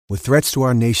With threats to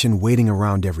our nation waiting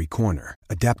around every corner,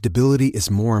 adaptability is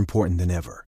more important than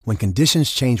ever. When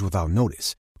conditions change without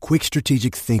notice, quick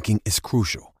strategic thinking is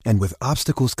crucial. And with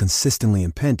obstacles consistently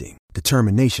impending,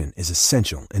 determination is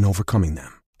essential in overcoming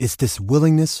them. It's this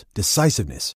willingness,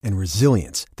 decisiveness, and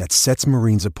resilience that sets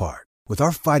Marines apart. With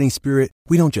our fighting spirit,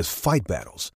 we don't just fight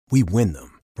battles, we win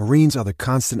them. Marines are the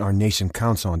constant our nation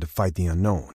counts on to fight the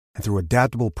unknown. And through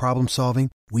adaptable problem solving,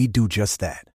 we do just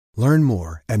that. Learn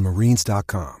more at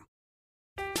marines.com.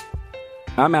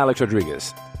 I'm Alex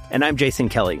Rodriguez. And I'm Jason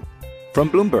Kelly. From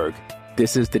Bloomberg,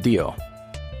 this is The Deal.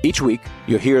 Each week,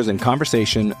 you'll hear us in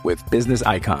conversation with business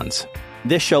icons.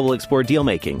 This show will explore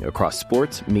deal-making across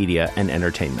sports, media, and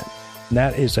entertainment.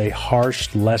 That is a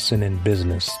harsh lesson in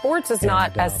business. Sports is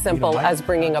not as simple as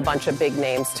bringing a bunch of big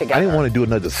names together. I didn't want to do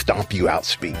another stomp you out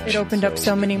speech. It opened up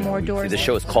so many more doors. The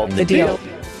show is called The Deal.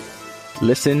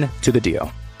 Listen to The Deal.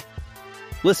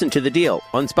 Listen to The Deal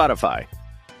on Spotify.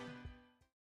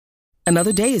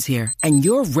 Another day is here, and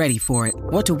you're ready for it.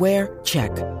 What to wear?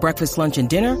 Check. Breakfast, lunch, and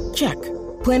dinner? Check.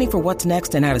 Planning for what's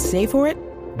next and how to save for it?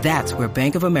 That's where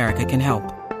Bank of America can help.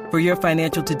 For your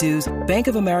financial to-dos, Bank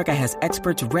of America has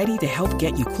experts ready to help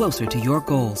get you closer to your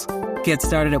goals. Get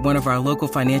started at one of our local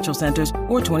financial centers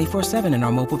or 24/7 in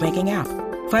our mobile banking app.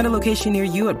 Find a location near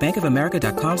you at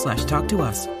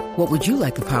bankofamerica.com/talktous. What would you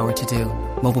like the power to do?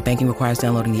 Mobile banking requires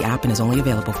downloading the app and is only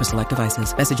available for select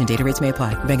devices. Message and data rates may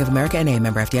apply. Bank of America N.A.,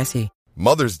 member FDIC.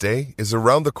 Mother's Day is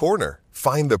around the corner.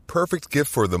 Find the perfect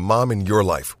gift for the mom in your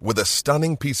life with a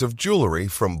stunning piece of jewelry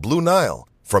from Blue Nile.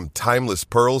 From timeless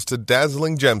pearls to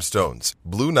dazzling gemstones,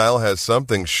 Blue Nile has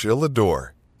something she'll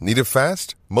adore. Need it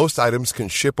fast? Most items can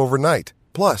ship overnight.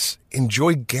 Plus,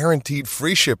 enjoy guaranteed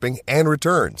free shipping and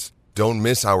returns. Don't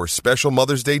miss our special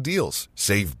Mother's Day deals.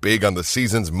 Save big on the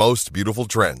season's most beautiful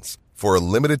trends. For a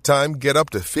limited time, get up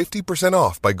to 50%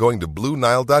 off by going to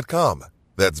BlueNile.com.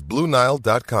 That's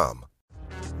BlueNile.com.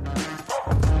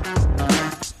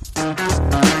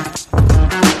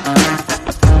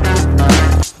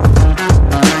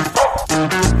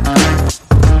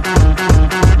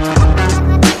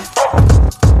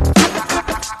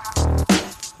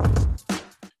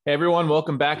 Hey everyone,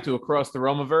 welcome back to Across the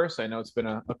Romaverse. I know it's been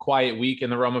a quiet week in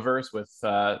the Romaverse with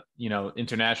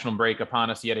international break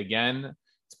upon us yet again.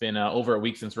 It's been over a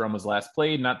week since Roma's last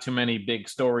played. Not too many big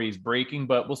stories breaking,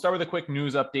 but we'll start with a quick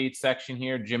news update section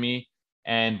here. Jimmy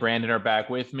and Brandon are back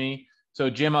with me. So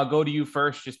Jim, I'll go to you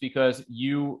first just because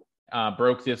you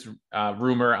broke this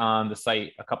rumor on the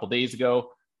site a couple days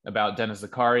ago about Denis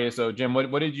Zakaria. So Jim,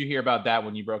 what did you hear about that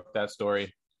when you broke that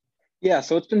story? Yeah,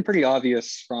 so it's been pretty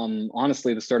obvious from,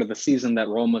 honestly, the start of the season that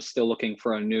Roma's still looking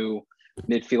for a new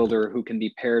midfielder who can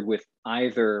be paired with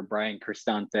either Bryan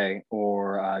Cristante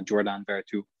or Jordan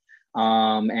Veretout.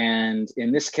 And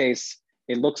in this case,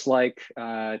 it looks like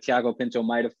Thiago Pinto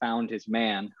might have found his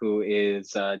man, who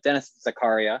is Denis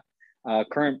Zakaria,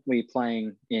 currently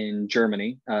playing in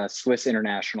Germany, Swiss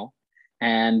international.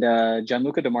 And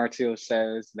Gianluca Di Marzio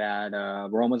says that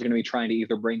Roma's going to be trying to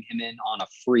either bring him in on a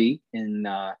free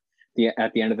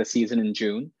at the end of the season in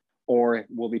June, or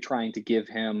we'll be trying to give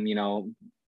him,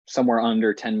 somewhere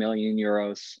under 10 million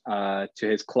euros to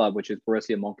his club, which is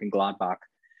Borussia Mönchengladbach,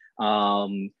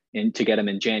 and to get him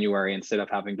in January instead of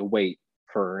having to wait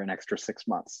for an extra 6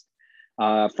 months.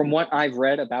 From what I've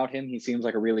read about him, he seems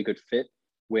like a really good fit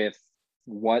with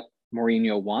what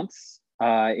Mourinho wants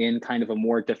in kind of a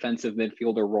more defensive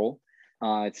midfielder role.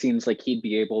 It seems like he'd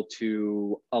be able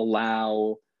to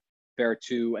allow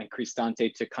Veretout and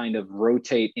Cristante to kind of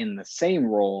rotate in the same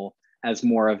role as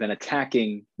more of an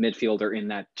attacking midfielder in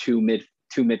that two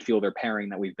midfielder pairing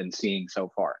that we've been seeing so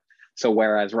far. So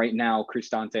whereas right now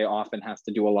Cristante often has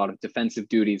to do a lot of defensive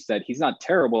duties that he's not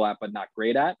terrible at but not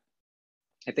great at,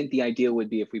 I think the idea would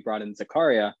be if we brought in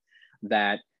Zakaria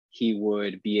that he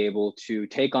would be able to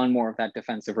take on more of that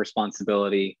defensive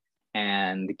responsibility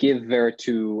and give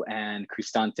Veretout and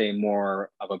Cristante more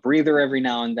of a breather every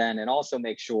now and then, and also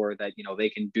make sure that, they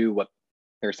can do what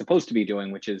they're supposed to be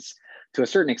doing, which is to a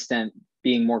certain extent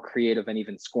being more creative and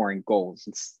even scoring goals.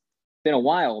 It's been a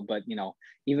while, but,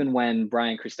 even when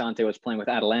Bryan Cristante was playing with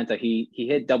Atalanta, he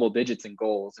hit double digits in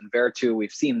goals, and Veretout,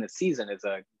 we've seen this season, is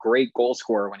a great goal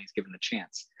scorer when he's given the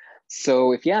chance.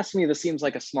 So if you ask me, this seems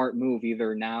like a smart move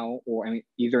either now or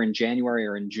either in January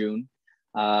or in June.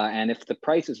 And if the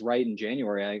price is right in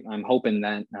January, I'm hoping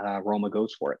that Roma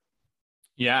goes for it.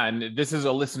 Yeah, and this is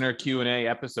a listener Q&A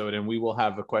episode, and we will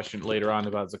have a question later on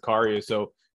about Zakaria.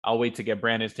 So I'll wait to get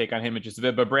Brandon's take on him in just a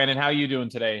bit. But Brandon, how are you doing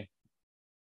today?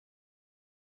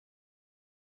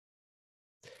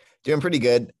 Doing pretty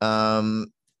good.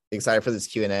 Excited for this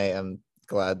Q&A. I'm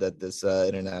glad that this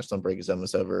international break is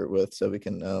almost over with, so we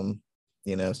can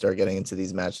start getting into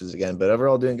these matches again. But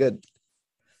overall, doing good.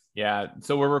 Yeah.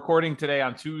 So we're recording today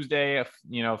on Tuesday,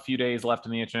 a few days left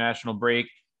in the international break.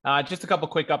 Just a couple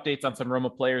quick updates on some Roma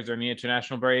players during the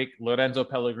international break. Lorenzo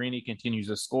Pellegrini continues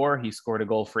to score. He scored a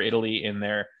goal for Italy in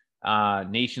their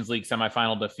Nations League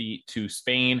semifinal defeat to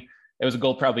Spain. It was a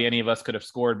goal probably any of us could have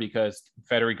scored because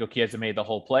Federico Chiesa made the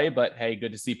whole play. But hey,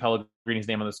 good to see Pellegrini's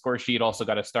name on the score sheet. Also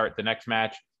got to start the next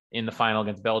match in the final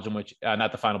against Belgium, which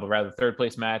not the final, but rather the third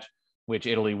place match, which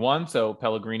Italy won. So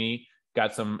Pellegrini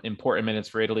got some important minutes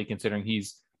for Italy, considering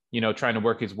he's trying to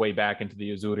work his way back into the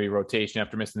Azzurri rotation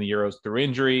after missing the Euros through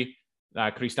injury.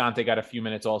 Cristante got a few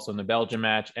minutes also in the Belgium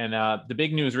match. And the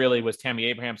big news really was Tammy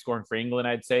Abraham scoring for England,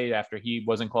 I'd say, after he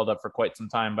wasn't called up for quite some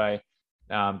time by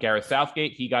Gareth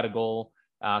Southgate. He got a goal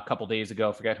a couple days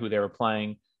ago, forget who they were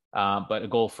playing, but a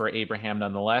goal for Abraham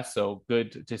nonetheless. So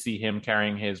good to see him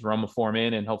carrying his Roma form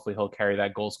in, and hopefully he'll carry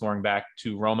that goal scoring back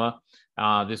to Roma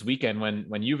this weekend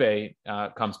when Juve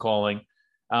comes calling.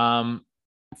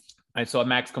 I saw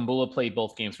Max Kumbula played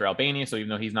both games for Albania. So even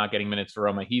though he's not getting minutes for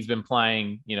Roma, he's been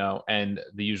playing, and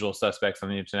the usual suspects on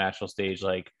the international stage,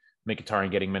 like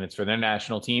Mkhitaryan getting minutes for their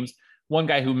national teams. One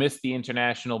guy who missed the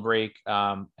international break,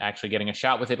 actually getting a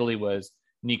shot with Italy, was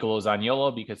Nicolo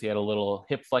Zaniolo, because he had a little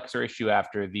hip flexor issue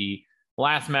after the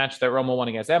last match that Roma won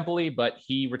against Empoli, but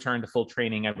he returned to full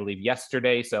training, I believe,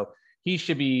 yesterday. So he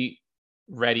should be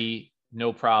ready,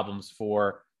 no problems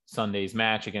for Sunday's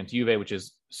match against Juve, which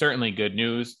is certainly good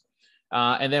news.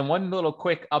 And then one little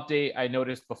quick update I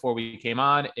noticed before we came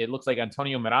on, it looks like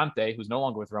Antonio Mirante, who's no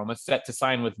longer with Roma, set to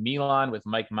sign with Milan with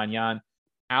Mike Maignan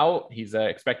out. He's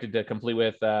expected to complete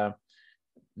with the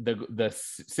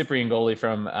Cyprian goalie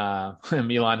from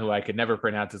Milan, who I could never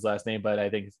pronounce his last name, but I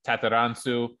think it's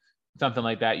Tatarantsu, something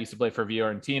like that. Used to play for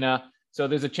Fiorentina. So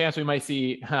there's a chance we might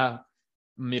see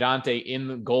Mirante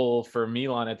in goal for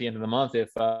Milan at the end of the month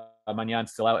if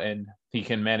Magnan's still out and he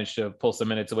can manage to pull some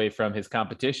minutes away from his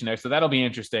competition there. So that'll be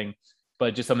interesting,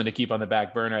 but just something to keep on the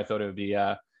back burner. I thought it would be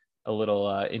a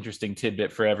little interesting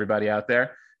tidbit for everybody out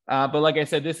there. But like I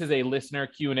said, this is a listener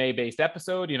Q&A based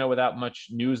episode, without much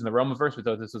news in the Romaverse. We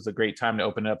thought this was a great time to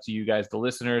open it up to you guys, the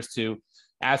listeners, to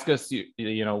ask us,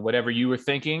 whatever you were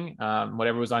thinking,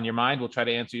 whatever was on your mind. We'll try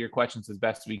to answer your questions as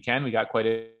best we can. We got quite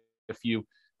a few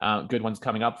good ones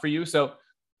coming up for you. So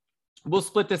we'll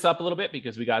split this up a little bit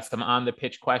because we got some on the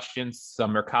pitch questions,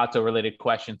 some Mercato related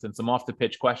questions, and some off the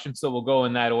pitch questions. So we'll go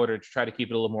in that order to try to keep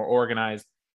it a little more organized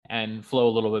and flow a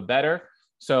little bit better.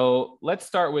 So let's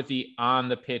start with the on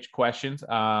the pitch questions.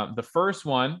 The first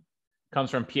one comes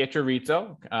from Pietro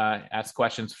Rizzo, asks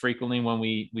questions frequently when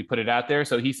we put it out there.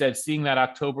 So he said, seeing that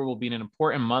October will be an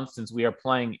important month since we are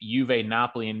playing Juve,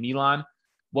 Napoli, and Milan,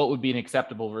 what would be an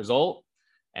acceptable result?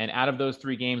 And out of those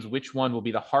three games, which one will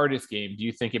be the hardest game? Do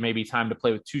you think it may be time to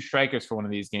play with two strikers for one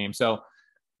of these games? So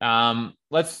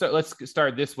let's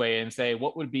start this way and say,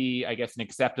 what would be, I guess, an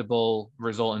acceptable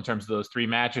result in terms of those three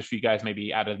matches for you guys,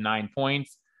 maybe out of 9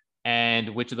 points, and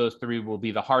which of those three will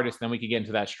be the hardest? Then we could get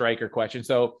into that striker question.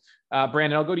 So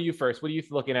Brandon, I'll go to you first. What are you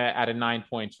looking at out of 9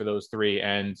 points for those three,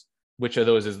 and which of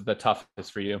those is the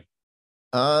toughest for you?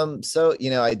 So,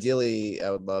 ideally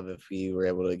I would love if we were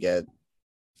able to get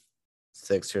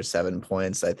 6 or 7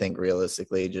 points. I think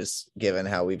realistically, just given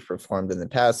how we've performed in the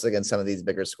past against some of these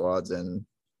bigger squads, and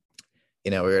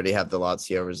we already have the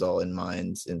Lazio result in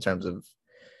mind in terms of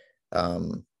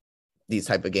these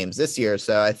type of games this year.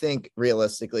 So I think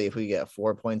realistically, if we get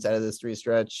 4 points out of this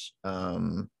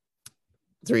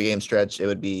 3-game stretch, it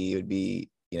would be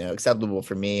acceptable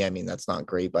for me. I mean, that's not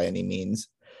great by any means,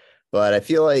 but I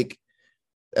feel like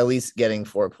at least getting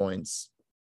 4 points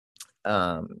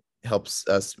helps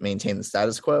us maintain the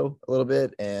status quo a little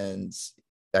bit. And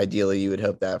ideally, you would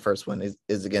hope that first one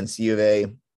is against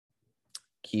Juve,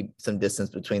 keep some distance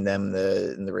between them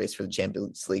in the race for the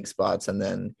Champions League spots, and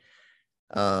then,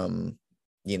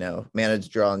 manage to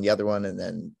draw on the other one. And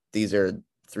then these are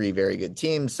three very good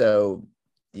teams. So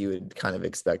you would kind of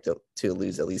expect to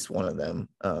lose at least one of them,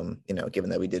 given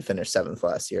that we did finish 7th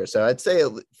last year. So I'd say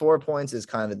 4 points is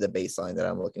kind of the baseline that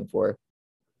I'm looking for.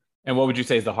 And what would you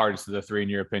say is the hardest of the three, in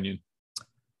your opinion?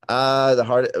 Probably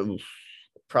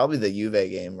the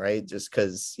Juve game, right? Just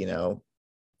because,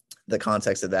 the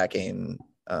context of that game,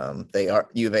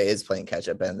 Juve is playing catch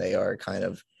up and they are kind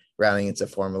of rounding into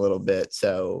form a little bit.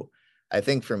 So I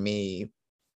think for me,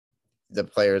 the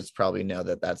players probably know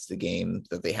that that's the game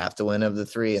that they have to win of the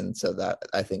three. And so that,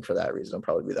 I think for that reason, will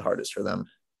probably be the hardest for them.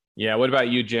 Yeah. What about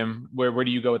you, Jim? Where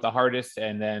do you go with the hardest?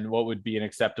 And then what would be an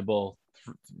acceptable,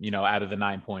 out of the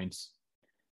 9 points?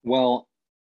 Well,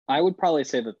 I would probably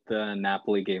say that the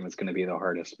Napoli game is going to be the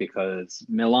hardest, because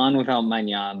Milan without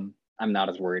Maignan, I'm not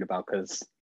as worried about, because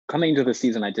coming to the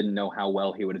season, I didn't know how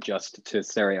well he would adjust to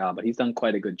Serie A, but he's done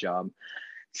quite a good job.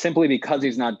 Simply because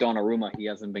he's not Donnarumma, he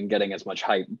hasn't been getting as much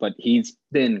hype, but he's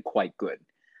been quite good.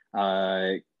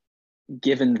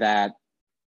 Given that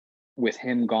with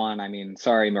him gone, I mean,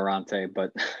 sorry, Mirante,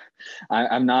 but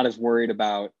I'm not as worried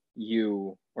about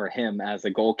you or him as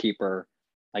a goalkeeper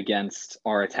against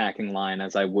our attacking line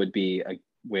as I would be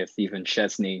with even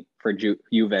Szczesny for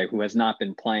Juve, who has not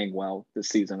been playing well this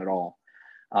season at all.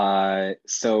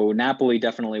 So Napoli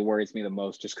definitely worries me the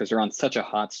most just because they're on such a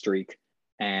hot streak,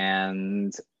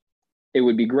 and it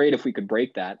would be great if we could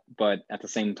break that. But at the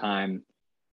same time,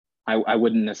 I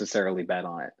wouldn't necessarily bet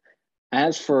on it.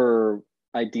 As for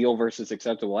ideal versus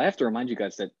acceptable, I have to remind you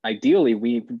guys that ideally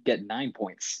we get 9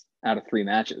 points out of 3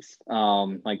 matches.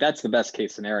 Like that's the best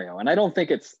case scenario. And I don't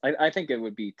think I think it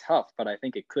would be tough, but I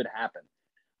think it could happen.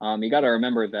 You got to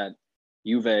remember that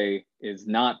Juve is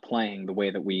not playing the way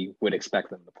that we would expect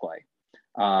them to play.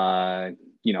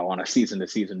 On a season to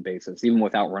season basis, even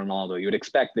without Ronaldo, you would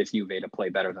expect this Juve to play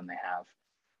better than they have.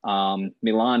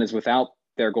 Milan is without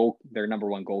their number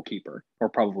one goalkeeper, or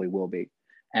probably will be.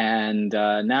 And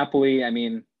Napoli,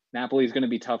 Napoli is going to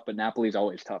be tough, but Napoli is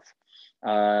always tough.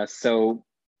 So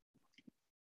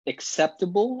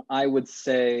acceptable, I would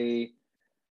say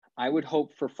I would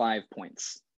hope for 5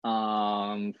 points,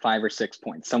 5 or 6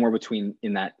 points, somewhere between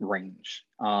in that range.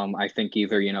 I think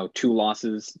either, 2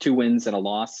 wins and a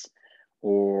loss,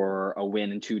 or a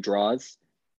win and 2 draws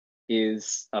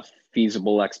is a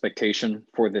feasible expectation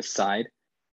for this side.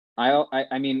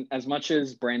 I mean, as much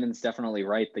as Brandon's definitely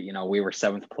right that, we were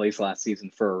 7th place last season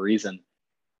for a reason,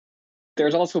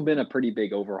 there's also been a pretty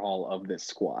big overhaul of this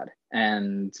squad.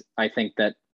 And I think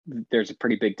that there's a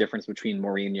pretty big difference between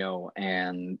Mourinho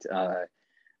and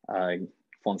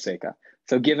Fonseca.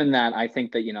 So given that, I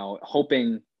think that,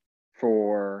 hoping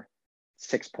for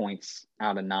 6 points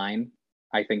out of 9,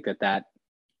 I think that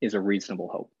is a reasonable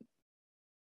hope.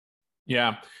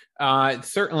 Yeah,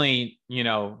 certainly,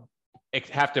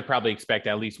 have to probably expect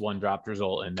at least one dropped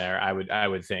result in there. I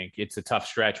would think it's a tough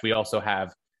stretch. We also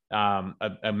have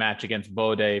a match against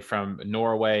Bode from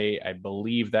Norway. I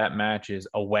believe that match is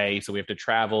away, so we have to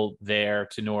travel there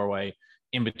to Norway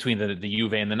in between the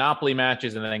Juve and the Napoli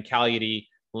matches, and then Cagliari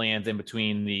lands in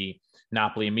between the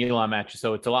Napoli and Milan matches.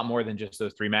 So it's a lot more than just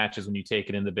those 3 matches when you take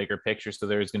it in the bigger picture. So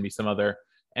there's going to be some other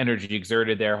energy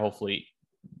exerted there. Hopefully,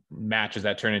 matches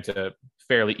that turn into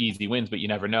fairly easy wins, but you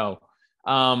never know.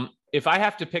 If I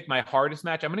have to pick my hardest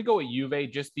match, I'm going to go with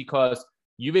Juve just because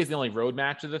Juve is the only road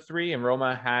match of the 3, and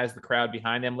Roma has the crowd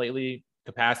behind them lately.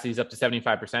 Capacity is up to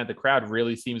 75%. The crowd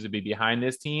really seems to be behind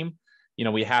this team.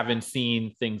 We haven't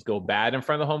seen things go bad in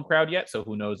front of the home crowd yet, so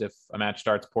who knows if a match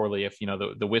starts poorly, if,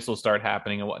 the whistles start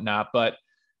happening and whatnot. But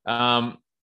I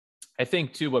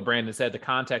think, too, what Brandon said, the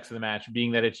context of the match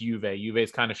being that it's Juve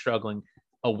is kind of struggling.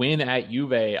 A win at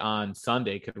Juve on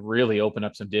Sunday could really open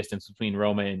up some distance between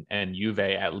Roma and Juve,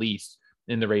 at least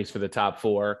in the race for the top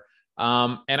 4.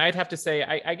 And I'd have to say,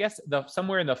 I guess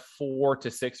somewhere in the 4 to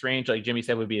 6 range, like Jimmy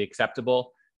said, would be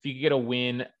acceptable. If you could get a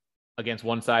win against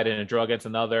one side and a draw against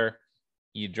another,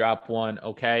 you drop one,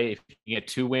 okay. If you get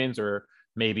 2 wins or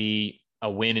maybe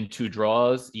a win and 2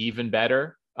 draws, even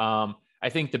better. I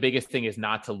think the biggest thing is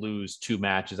not to lose 2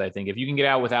 matches. I think if you can get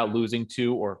out without losing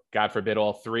 2, or God forbid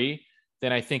all 3,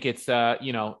 then I think it's,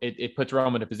 it puts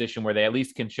Roma in a position where they at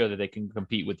least can show that they can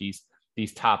compete with these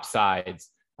top sides,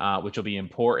 which will be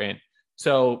important.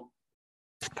 So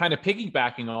kind of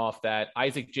piggybacking off that,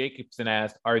 Isaac Jacobson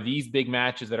asked, are these big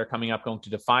matches that are coming up going to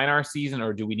define our season,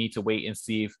 or do we need to wait and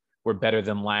see if we're better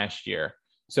than last year?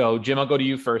 So Jim, I'll go to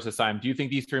you first this time. Do you think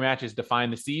these 3 matches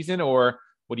define the season, or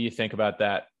what do you think about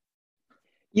that?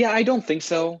 Yeah, I don't think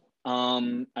so.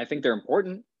 I think they're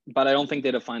important, but I don't think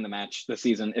they define the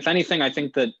season. If anything, I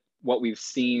think that what we've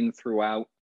seen throughout,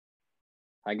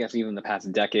 I guess even the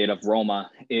past decade of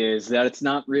Roma, is that it's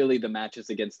not really the matches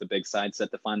against the big sides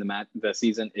that define the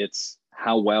season. It's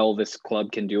how well this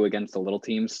club can do against the little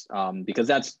teams, because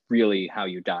that's really how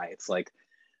you die. It's like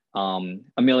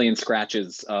a million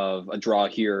scratches of a draw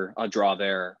here, a draw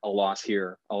there, a loss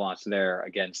here, a loss there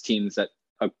against teams that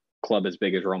a club as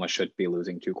big as Roma should be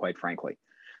losing to, quite frankly.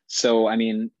 So, I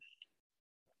mean,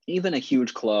 even a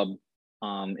huge club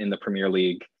in the Premier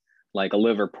League, like a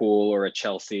Liverpool or a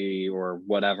Chelsea or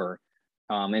whatever,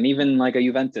 and even like a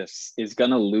Juventus, is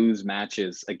going to lose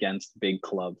matches against big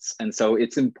clubs. And so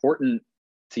it's important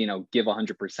to, give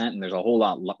 100%, and there's a whole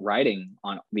lot riding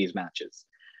on these matches.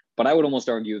 But I would almost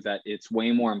argue that it's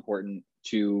way more important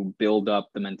to build up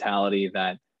the mentality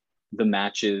that the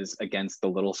matches against the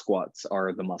little squads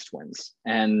are the must wins.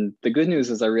 And the good news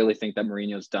is I really think that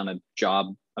Mourinho's done a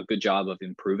good job of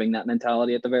improving that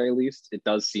mentality at the very least. It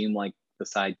does seem like the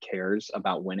side cares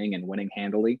about winning and winning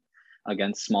handily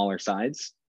against smaller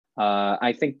sides.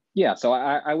 I think, so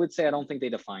I would say I don't think they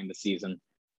define the season.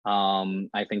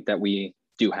 I think that we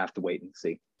do have to wait and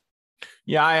see.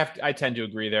 Yeah, I tend to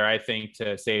agree there. I think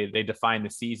to say they define the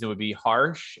season would be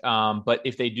harsh. But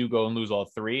if they do go and lose all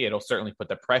three, it'll certainly put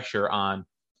the pressure on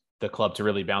the club to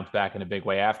really bounce back in a big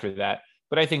way after that.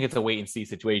 But I think it's a wait and see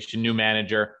situation. New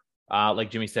manager,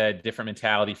 like Jimmy said, different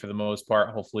mentality for the most part.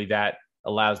 Hopefully that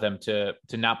allows them to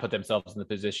not put themselves in the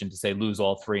position to say lose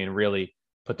all three and really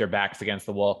put their backs against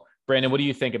the wall. Brandon, what do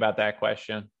you think about that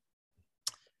question?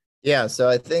 Yeah, so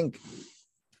I think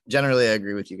generally I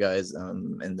agree with you guys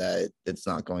in that it's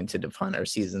not going to define our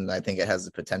season. I think it has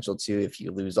the potential to if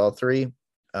you lose all three.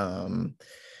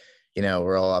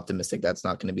 We're all optimistic that's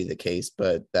not going to be the case,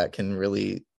 but that can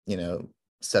really,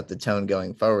 set the tone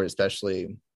going forward,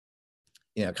 especially,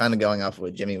 kind of going off of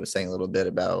what Jimmy was saying a little bit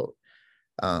about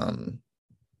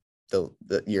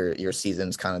your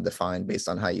season's kind of defined based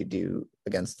on how you do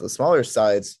against the smaller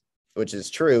sides, which is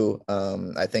true.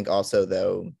 I think also,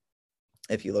 though,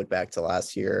 if you look back to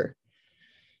last year,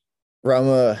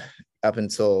 Roma up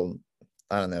until,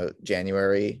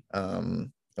 January,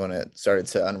 when it started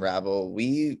to unravel,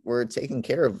 we were taking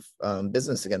care of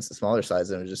business against the smaller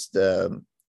sides. And it was just the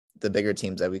bigger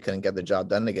teams that we couldn't get the job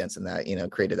done against, and that,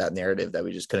 created that narrative that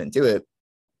we just couldn't do it.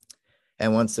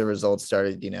 And once the results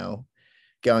started,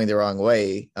 going the wrong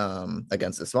way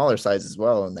against the smaller sides as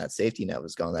well, and that safety net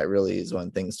was gone, that really is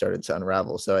when things started to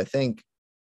unravel. So I think,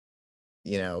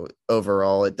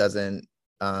 overall, it doesn't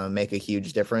make a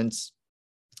huge difference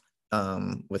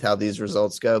with how these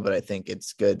results go, but I think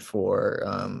it's good for,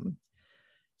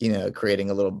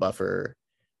 creating a little buffer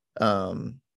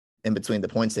in between the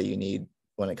points that you need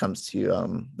when it comes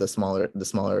to the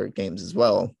smaller games as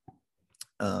well.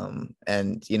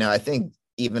 And, I think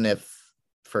even if,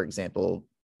 for example,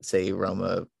 say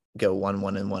Roma go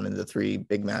 1-1 in the three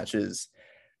big matches,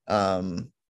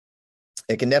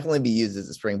 it can definitely be used as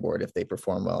a springboard if they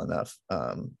perform well enough.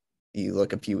 You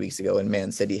look a few weeks ago in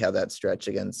Man City, how that stretch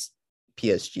against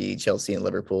PSG, Chelsea, and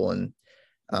Liverpool, and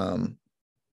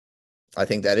I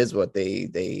think that is what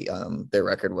their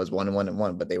record was,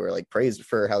 1-1, but they were like praised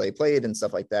for how they played and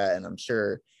stuff like that. And I'm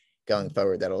sure going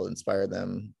forward that'll inspire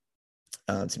them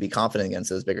to be confident against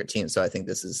those bigger teams. So I think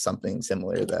this is something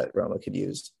similar that Roma could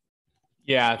use.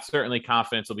 Yeah, certainly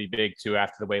confidence will be big too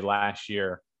after the way last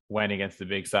year went against the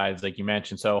big sides, like you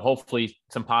mentioned. So hopefully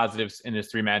some positives in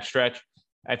this 3-match stretch.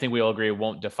 I think we all agree it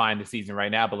won't define the season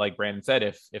right now, but like Brandon said,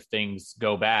 if things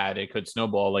go bad, it could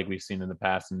snowball like we've seen in the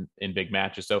past in big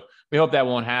matches. So we hope that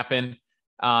won't happen.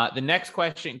 The next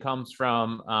question comes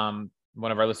from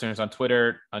one of our listeners on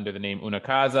Twitter under the name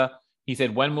Unakaza. He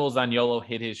said, when will Zaniolo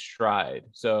hit his stride?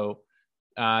 So,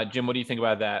 Jim, what do you think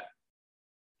about that?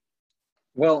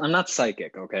 Well, I'm not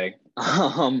psychic, okay?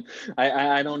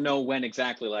 I don't know when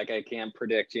exactly. Like, I can't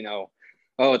predict,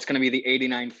 it's going to be the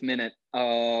 89th minute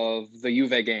of the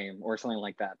Juve game or something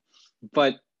like that.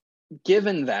 But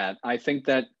given that, I think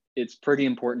that it's pretty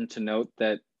important to note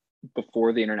that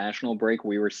before the international break,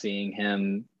 we were seeing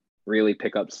him really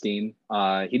pick up steam.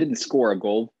 He didn't score a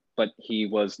goal, but he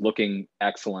was looking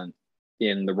excellent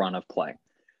in the run of play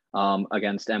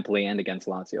against Empoli and against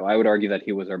Lazio. I would argue that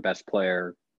he was our best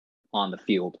player on the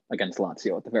field against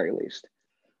Lazio at the very least.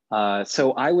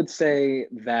 So I would say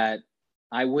that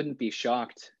I wouldn't be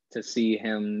shocked to see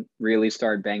him really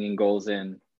start banging goals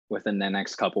in within the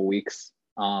next couple weeks.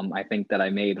 I think that I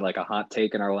made like a hot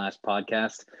take in our last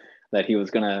podcast that he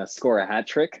was going to score a hat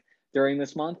trick during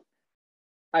this month.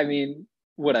 I mean,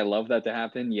 would I love that to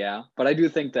happen? Yeah. But I do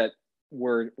think that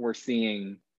we're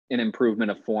seeing an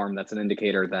improvement of form. That's an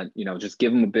indicator that, just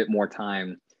give him a bit more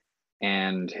time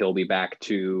and he'll be back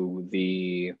to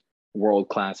the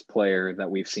world-class player that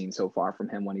we've seen so far from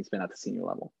him when he's been at the senior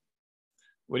level.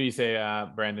 What do you say,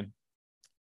 Brandon?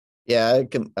 Yeah,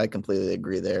 I completely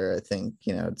agree there. I think,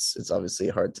 it's obviously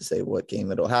hard to say what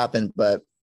game it'll happen, but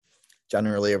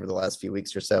generally over the last few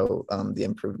weeks or so, the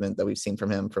improvement that we've seen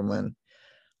from him from when,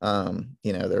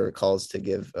 there were calls to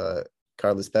give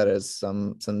Carlos Perez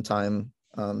some time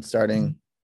starting,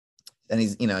 and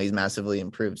he's massively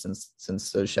improved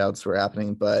since those shouts were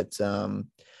happening. But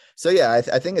so yeah, I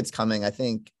think it's coming. I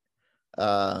think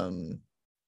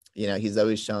he's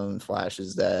always shown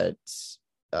flashes that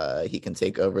he can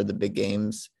take over the big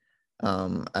games,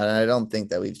 and I don't think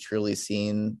that we've truly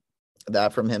seen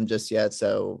that from him just yet.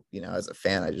 So as a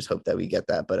fan, I just hope that we get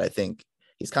that. But I think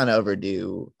he's kind of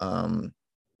overdue,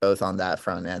 both on that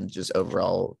front and just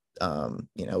overall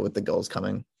with the goals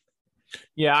coming.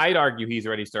 Yeah, I'd argue he's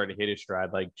already started to hit his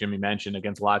stride. Like Jimmy mentioned,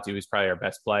 against Lazio, he's probably our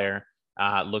best player.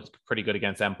 Looked pretty good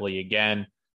against Empoli again.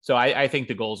 So I think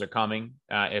the goals are coming.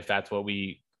 If that's what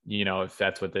if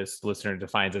that's what this listener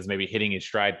defines as maybe hitting his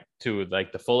stride to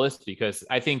like the fullest, because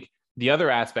I think the other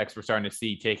aspects we're starting to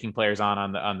see, taking players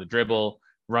on the dribble,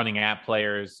 running at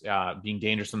players, being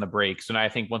dangerous on the break. So now I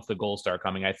think once the goals start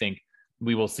coming, I think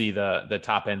we will see the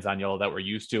top ends on Zaniolo that we're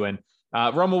used to. And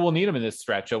Roma will need him in this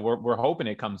stretch. So we're hoping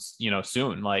it comes,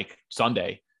 soon, like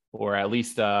Sunday, or at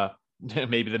least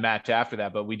maybe the match after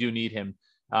that. But we do need him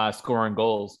scoring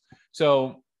goals.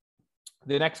 So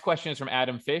the next question is from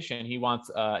Adam Fish, and he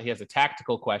has a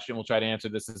tactical question. We'll try to answer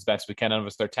this as best we can. None of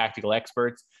us are tactical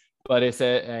experts, but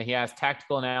he has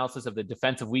tactical analysis of the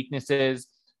defensive weaknesses.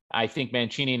 I think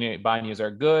Mancini and Ibanez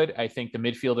are good. I think the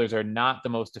midfielders are not the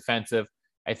most defensive.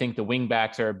 I think the wing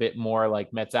backs are a bit more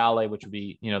like Mezzale, which would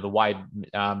be, the wide,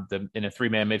 in a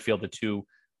three-man midfield,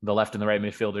 the left and the right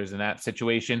midfielders in that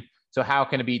situation. So how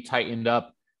can it be tightened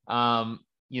up?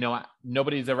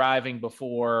 Nobody's arriving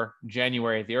before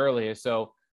January at the earliest.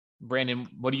 So, Brandon,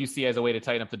 what do you see as a way to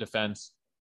tighten up the defense?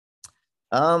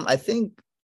 I think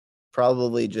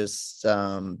probably just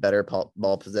better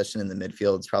ball possession in the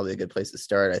midfield is probably a good place to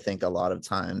start. I think a lot of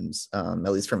times,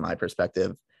 at least from my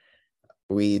perspective,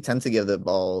 we tend to give the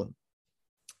ball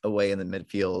away in the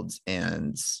midfield.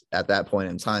 And at that point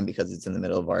in time, because it's in the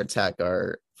middle of our attack,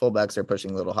 our fullbacks are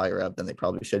pushing a little higher up than they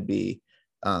probably should be.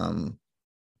 When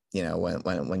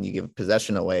you give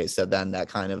possession away. So then that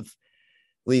kind of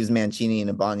leaves Mancini and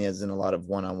Ibanez in a lot of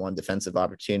one-on-one defensive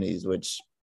opportunities, which,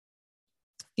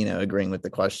 agreeing with the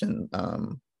question,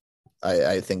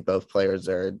 I think both players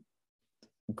are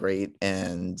great,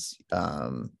 and,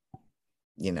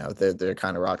 they're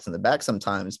kind of rocks in the back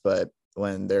sometimes, but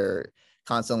when they're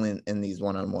constantly in these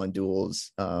one-on-one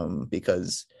duels,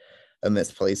 because a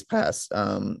misplaced pass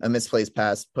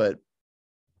put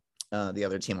the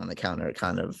other team on the counter,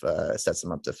 kind of sets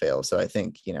them up to fail. So I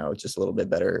think, just a little bit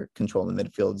better control in the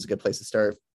midfield is a good place to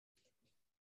start.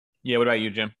 Yeah. What about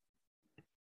you, Jim?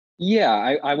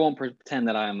 Yeah, I won't pretend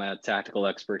that I'm a tactical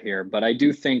expert here, but I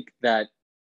do think that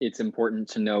it's important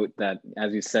to note that,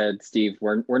 as you said, Steve,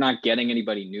 we're not getting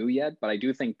anybody new yet, but I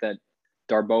do think that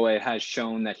Darboe has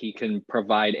shown that he can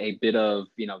provide a bit of,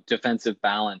 defensive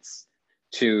balance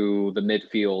to the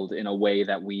midfield in a way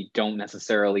that we don't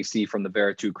necessarily see from the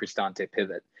Veretout Cristante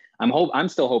pivot. I'm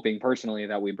still hoping personally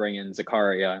that we bring in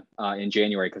Zakaria in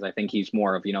January, because I think he's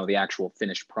more of, the actual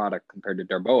finished product compared to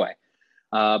Darboe.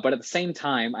 But at the same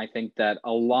time, I think that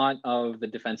a lot of the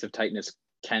defensive tightness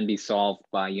can be solved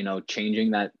by,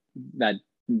 changing that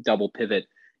double pivot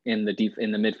in the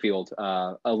midfield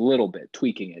a little bit,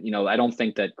 tweaking it. I don't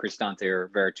think that Cristante or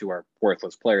Veretout are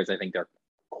worthless players. I think they're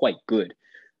quite good.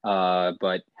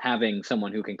 But having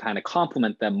someone who can kind of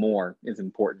complement them more is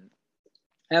important.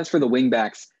 As for the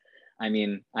wingbacks,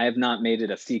 I have not made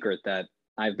it a secret that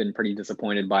I've been pretty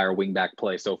disappointed by our wingback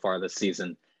play so far this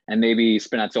season. And maybe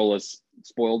Spinazzola's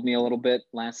spoiled me a little bit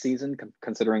last season,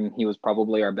 considering he was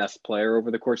probably our best player over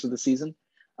the course of the season.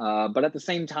 But at the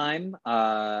same time,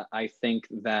 I think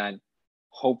that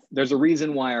there's a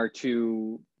reason why our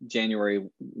 2 January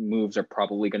moves are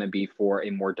probably going to be for a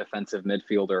more defensive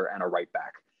midfielder and a right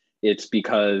back. It's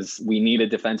because we need a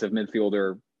defensive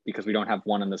midfielder because we don't have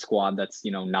one in the squad that's,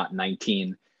 not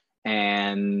 19.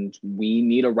 And we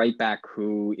need a right back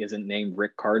who isn't named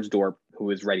Rick Karsdorp, who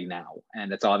is ready now.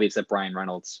 And it's obvious that Brian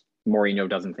Reynolds, Mourinho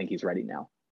doesn't think he's ready now.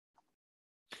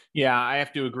 Yeah, I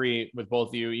have to agree with both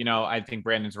of you. I think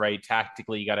Brandon's right.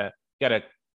 Tactically, you gotta,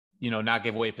 not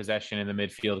give away possession in the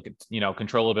midfield,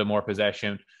 control a little bit more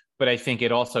possession. But I think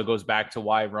it also goes back to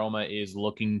why Roma is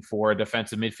looking for a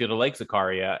defensive midfielder like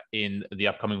Zakaria in the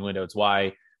upcoming window. It's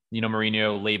why,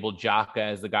 Mourinho labeled Xhaka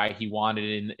as the guy he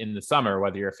wanted in the summer.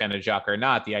 Whether you're a fan of Xhaka or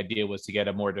not, the idea was to get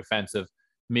a more defensive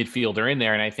midfielder in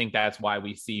there. And I think that's why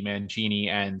we see Mancini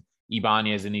and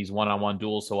Ibanez in these one-on-one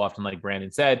duels so often, like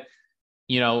Brandon said.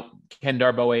 Can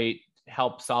Darboe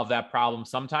help solve that problem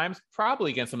sometimes?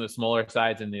 Probably against some of the smaller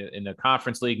sides in the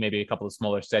Conference League, maybe a couple of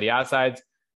smaller Serie A sides.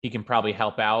 He can probably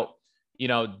help out.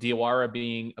 Diawara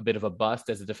being a bit of a bust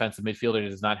as a defensive midfielder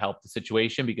does not help the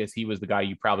situation, because he was the guy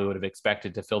you probably would have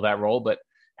expected to fill that role, but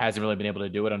hasn't really been able to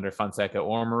do it under Fonseca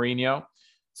or Mourinho.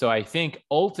 So I think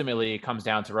ultimately it comes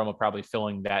down to Roma probably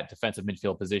filling that defensive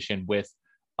midfield position with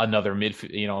another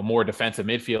a more defensive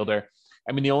midfielder.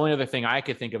 The only other thing I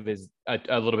could think of is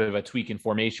a little bit of a tweak in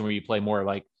formation where you play more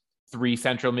like 3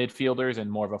 central midfielders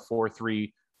and more of a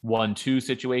 4-3-1-2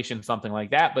 situation, something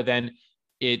like that. But then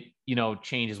it,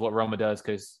 changes what Roma does,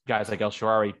 because guys like El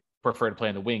Shaarawy prefer to play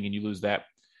on the wing, and you lose that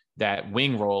that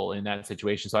wing role in that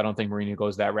situation. So I don't think Mourinho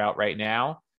goes that route right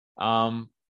now.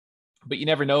 But you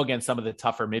never know against some of the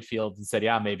tougher midfields, and said,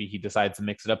 yeah, maybe he decides to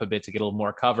mix it up a bit to get a little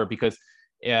more cover, because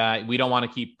we don't want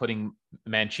to keep putting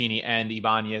Mancini and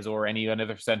Ibanez or any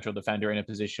other central defender in a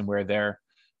position where they're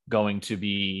going to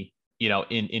be,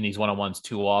 in these one-on-ones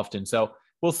too often. So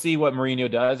we'll see what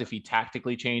Mourinho does, if he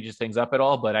tactically changes things up at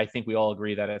all. But I think we all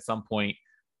agree that at some point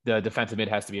the defensive mid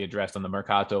has to be addressed on the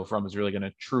Mercato. From is really going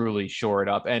to truly shore it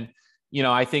up. And,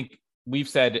 I think we've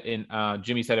said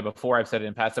Jimmy said it before, I've said it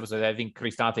in past episodes, I think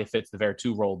Cristante fits the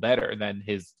Veretout role better than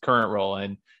his current role.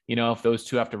 And, if those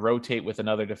two have to rotate with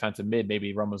another defensive mid,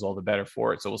 maybe Roma's all the better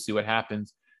for it. So we'll see what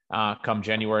happens come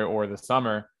January or the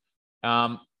summer.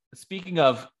 Speaking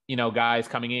of, guys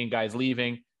coming in, guys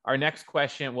leaving, our next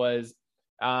question was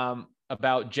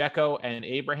about Dzeko and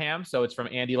Abraham. So it's from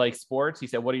Andy Like Sports. He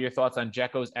said, what are your thoughts on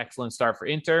Dzeko's excellent start for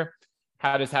Inter?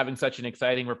 How does having such an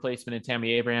exciting replacement in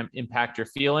Tammy Abraham impact your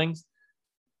feelings?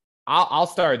 I'll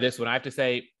start this one. I have to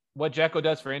say, what Dzeko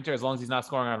does for Inter, as long as he's not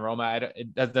scoring on Roma,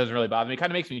 it doesn't really bother me. It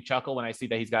kind of makes me chuckle when I see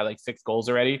that he's got like 6 goals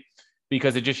already,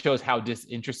 because it just shows how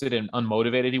disinterested and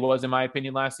unmotivated he was, in my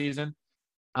opinion, last season.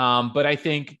 But I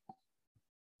think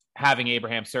having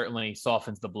Abraham certainly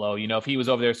softens the blow. If he was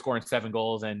over there scoring 7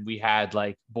 goals and we had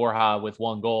like Borja with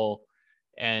 1 goal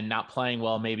and not playing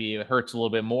well, maybe it hurts a little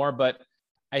bit more. But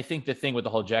I think the thing with the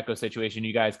whole Dzeko situation,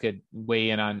 you guys could weigh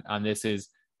in on this, is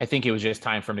I think it was just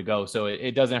time for him to go. So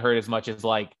it doesn't hurt as much as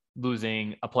like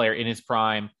losing a player in his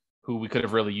prime who we could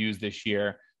have really used this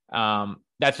year.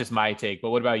 That's just my take. But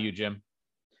what about you, Jim?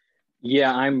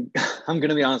 Yeah, I'm going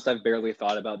to be honest. I've barely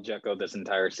thought about Dzeko this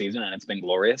entire season, and it's been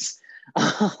glorious.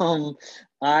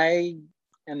 I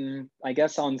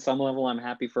guess on some level, I'm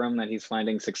happy for him that he's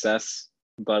finding success.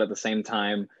 But at the same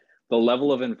time, the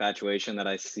level of infatuation that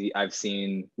I've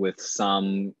seen with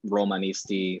some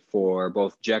Romanisti for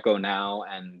both Dzeko now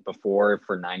and before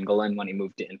for Nainggolan when he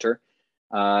moved to Inter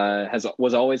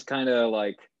was always kind of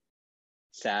like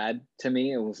sad to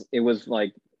me. It was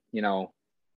like,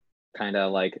 kind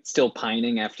of like still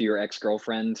pining after your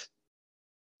ex-girlfriend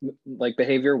like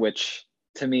behavior, which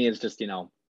to me is just,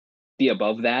 be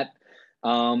above that.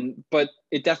 But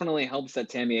it definitely helps that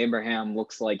Tammy Abraham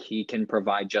looks like he can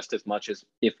provide just as much as,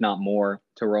 if not more,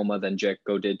 to Roma than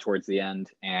Dzeko did towards the end.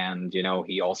 And,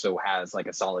 he also has like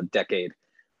a solid decade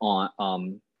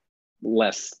on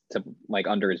less to like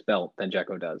under his belt than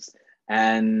Dzeko does.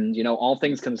 And, all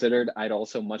things considered, I'd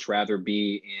also much rather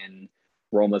be in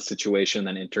Roma's situation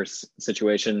than Inter's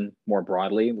situation more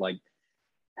broadly. Like,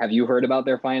 have you heard about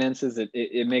their finances?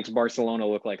 It makes Barcelona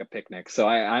look like a picnic. So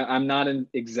I'm not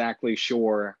exactly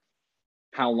sure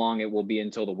how long it will be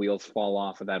until the wheels fall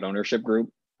off of that ownership group.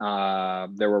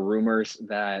 There were rumors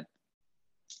that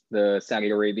the Saudi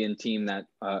Arabian team the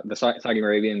Saudi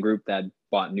Arabian group that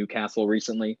bought Newcastle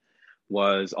recently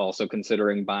was also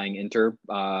considering buying Inter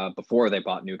before they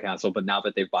bought Newcastle. But now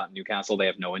that they've bought Newcastle, they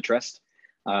have no interest.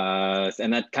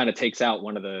 And that kind of takes out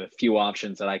one of the few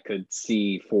options that I could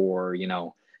see for,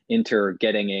 Inter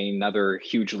getting another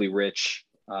hugely rich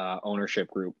ownership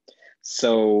group.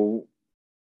 So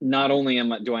not only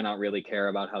do I not really care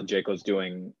about how Dzeko's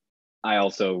doing, I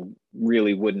also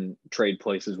really wouldn't trade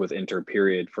places with Inter,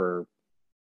 period, for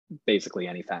basically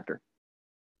any factor.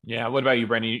 Yeah. What about you,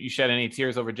 Brendan? You shed any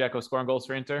tears over Dzeko scoring goals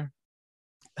for Inter?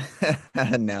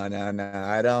 No.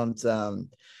 I don't.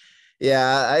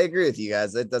 Yeah, I agree with you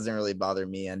guys. It doesn't really bother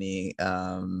me any.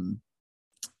 I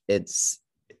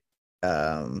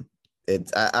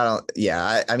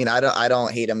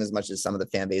don't hate him as much as some of the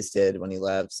fan base did when he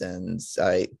left,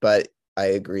 but I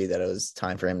agree that it was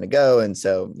time for him to go. And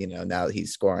so, now that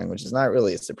he's scoring, which is not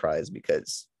really a surprise,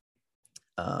 because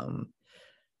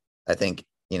I think,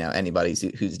 anybody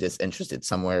who's disinterested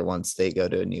somewhere, once they go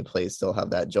to a new place, they'll have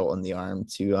that jolt in the arm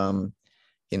to,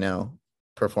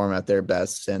 perform at their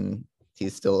best. And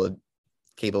he's still a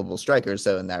capable striker.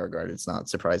 So in that regard, it's not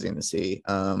surprising to see.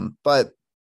 But,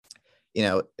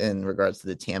 in regards to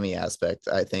the Tammy aspect,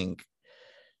 I think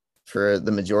for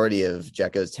the majority of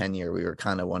Dzeko's tenure, we were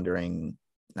kind of wondering,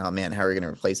 oh man, how are we going to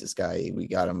replace this guy? We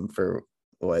got him for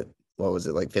what was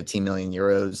it, like 15 million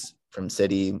euros from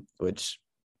City,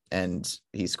 and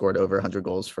he scored over 100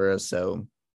 goals for us. So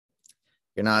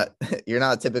you're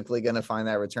not typically going to find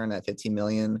that return at 15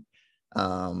 million.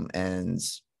 And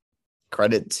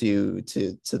credit to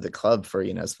the club for,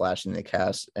 splashing the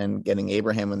cash and getting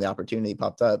Abraham when the opportunity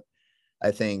popped up. I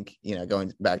think,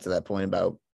 going back to that point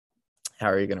about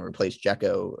how are you going to replace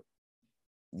Dzeko,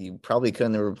 you probably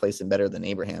couldn't have replaced him better than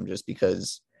Abraham, just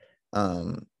because,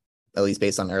 at least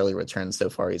based on early returns so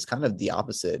far, he's kind of the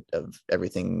opposite of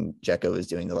everything Dzeko is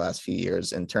doing the last few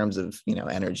years in terms of,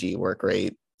 energy, work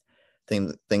rate,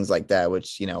 things like that,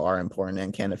 which, you know, are important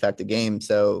and can affect a game.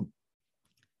 So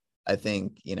I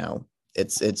think, you know,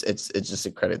 it's just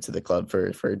a credit to the club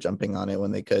for jumping on it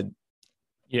when they could.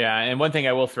 Yeah, and one thing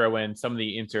I will throw in, some of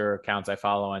the Inter accounts I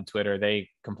follow on Twitter, they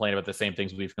complain about the same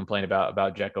things we've complained about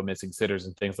Dzeko missing sitters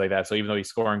and things like that. So even though he's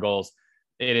scoring goals,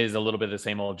 it is a little bit of the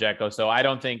same old Dzeko. So I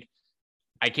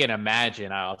can't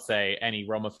imagine, I'll say, any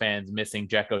Roma fans missing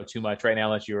Dzeko too much right now,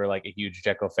 unless you were like a huge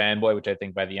Dzeko fanboy, which I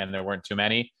think by the end there weren't too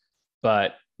many.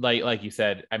 But like you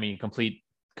said, I mean,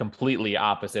 completely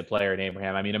opposite player in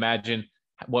Abraham. I mean, imagine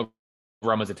what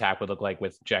Roma's attack would look like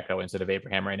with Dzeko instead of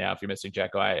Abraham right now. If you're missing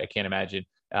Dzeko, I can't imagine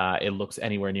it looks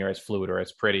anywhere near as fluid or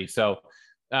as pretty. So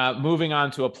moving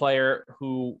on to a player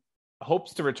who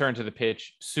hopes to return to the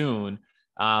pitch soon,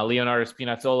 Leonardo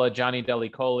Spinazzola. Johnny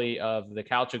Delicoli of the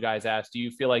Calcio guys asked, do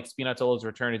you feel like Spinazzola's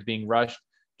return is being rushed,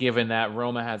 given that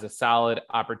Roma has a solid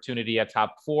opportunity at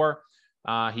top four?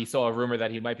 He saw a rumor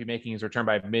that he might be making his return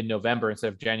by mid-November instead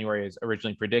of January as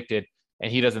originally predicted,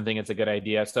 and he doesn't think it's a good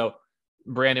idea. So,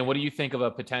 Brandon, what do you think of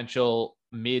a potential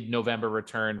mid-November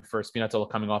return for Spinazzola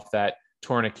coming off that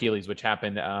torn Achilles, which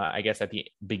happened, I guess, at the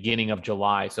beginning of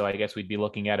July? So I guess we'd be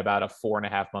looking at about a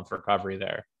 4.5-month recovery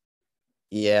there.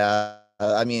 Yeah.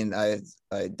 I mean, I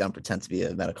don't pretend to be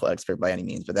a medical expert by any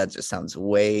means, but that just sounds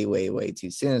way, way, way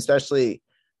too soon, especially,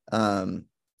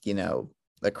 you know,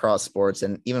 across sports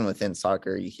and even within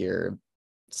soccer, you hear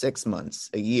 6 months,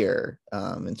 a year,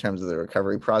 in terms of the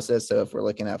recovery process. So if we're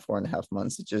looking at 4.5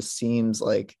 months, it just seems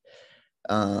like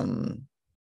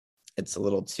it's a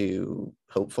little too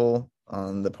hopeful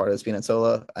on the part of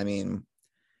Spinazzola. I mean,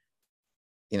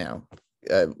 you know,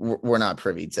 we're not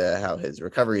privy to how his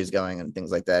recovery is going and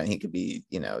things like that. And he could be,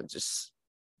 you know, just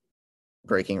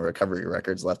breaking recovery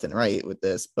records left and right with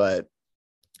this. But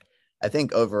I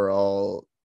think overall,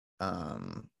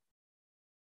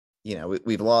 you know,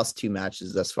 we've lost 2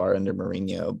 matches thus far under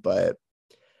Mourinho, but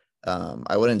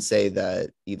I wouldn't say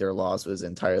that either loss was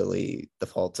entirely the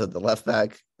fault of the left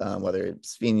back, whether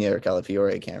it's Vigna or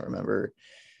Calafiore, I can't remember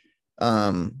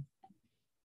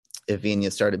if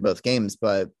Vigna started both games.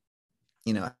 But,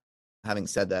 you know, having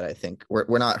said that, I think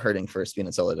we're not hurting for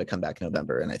Spinazzola to come back in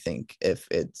November. And I think if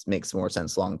it makes more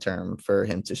sense long-term for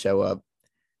him to show up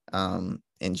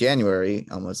in January,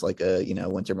 almost like a, you know,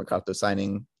 winter Mercato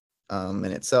signing in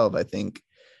itself, I think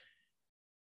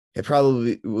it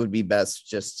probably would be best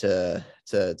just to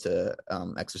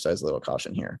exercise a little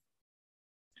caution here.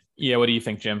 Yeah. What do you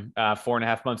think, Jim?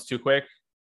 4.5 months too quick?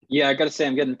 Yeah, I got to say,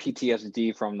 I'm getting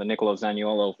PTSD from the Nicolo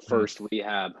Zaniolo first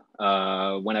rehab.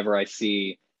 Whenever I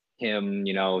see him,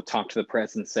 you know, talk to the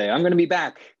press and say, I'm going to be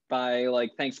back by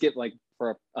like Thanksgiving, like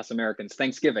for us Americans,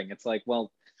 Thanksgiving. It's like,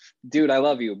 well, dude, I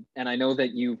love you. And I know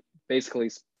that you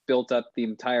basically built up the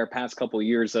entire past couple of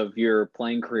years of your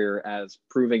playing career as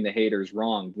proving the haters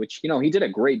wrong, which, you know, he did a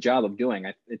great job of doing.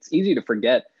 It's easy to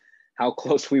forget how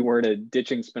close we were to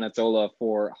ditching Spinazzola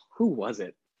for, who was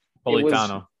it?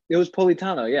 Politano. It was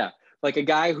Politano, yeah. Like a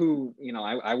guy who, you know,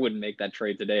 I wouldn't make that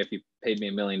trade today if he paid me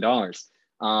 $1 million.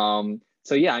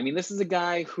 So, yeah, I mean, this is a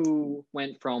guy who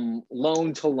went from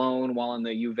loan to loan while in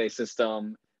the Juve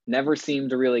system, never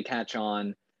seemed to really catch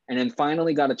on, and then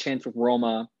finally got a chance with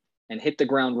Roma and hit the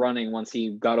ground running once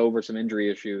he got over some injury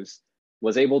issues,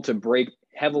 was able to break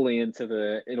heavily into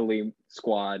the Italy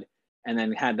squad, and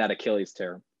then had that Achilles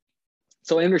tear.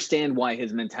 So I understand why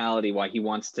his mentality, why he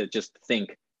wants to just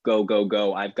think, go, go,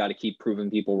 go. I've got to keep proving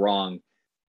people wrong.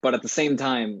 But at the same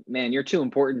time, man, you're too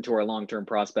important to our long-term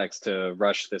prospects to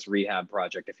rush this rehab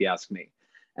project, if you ask me.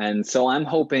 And so I'm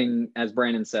hoping, as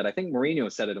Brandon said, I think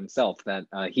Mourinho said it himself, that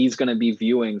he's going to be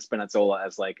viewing Spinazzola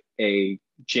as like a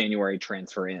January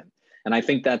transfer in. And I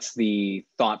think that's the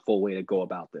thoughtful way to go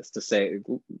about this,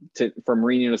 for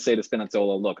Mourinho to say to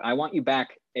Spinazzola, look, I want you back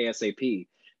ASAP,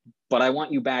 but I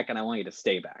want you back and I want you to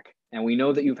stay back. And we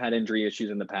know that you've had injury issues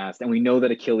in the past, and we know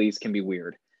that Achilles can be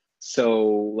weird.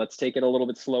 So let's take it a little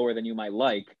bit slower than you might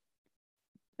like,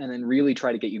 and then really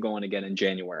try to get you going again in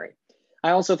January.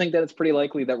 I also think that it's pretty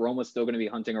likely that Roma's still going to be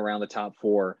hunting around the top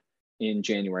 4 in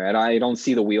January. And I don't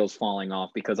see the wheels falling off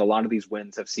because a lot of these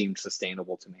wins have seemed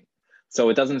sustainable to me. So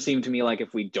it doesn't seem to me like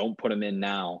if we don't put him in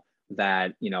now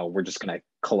that, you know, we're just going to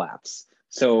collapse.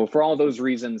 So for all those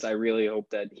reasons, I really hope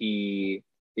that he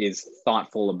is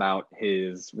thoughtful about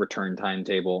his return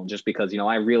timetable, just because, you know,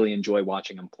 I really enjoy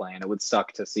watching him play, and it would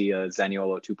suck to see a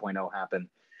Zaniolo 2.0 happen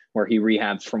where he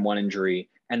rehabs from one injury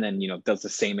and then, you know, does the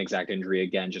same exact injury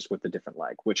again, just with a different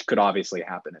leg, which could obviously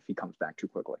happen if he comes back too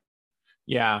quickly.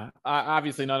 Yeah,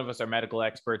 obviously none of us are medical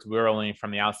experts. We're only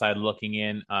from the outside looking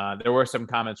in. There were some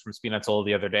comments from Spinazzola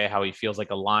the other day, how he feels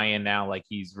like a lion now, like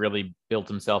he's really built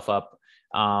himself up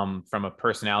from a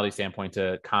personality standpoint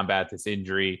to combat this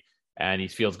injury. And he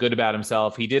feels good about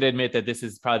himself. He did admit that this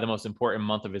is probably the most important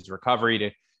month of his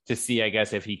recovery to see, I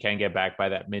guess, if he can get back by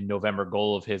that mid-November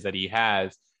goal of his that he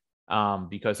has.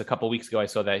 Because a couple of weeks ago, I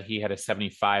saw that he had a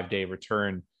 75-day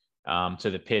return to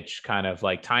the pitch kind of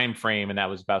like time frame. And that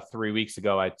was about 3 weeks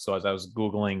ago. As I was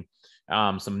Googling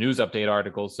some news update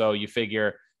articles. So you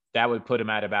figure that would put him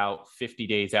at about 50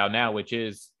 days out now, which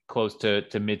is close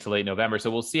to mid to late November. So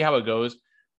we'll see how it goes.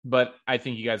 But I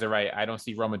think you guys are right. I don't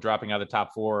see Roma dropping out of the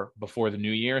top four before the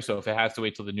new year. So if it has to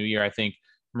wait till the new year, I think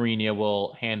Mourinho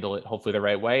will handle it hopefully the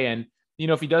right way. And,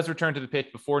 if he does return to the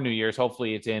pitch before New Year's,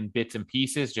 hopefully it's in bits and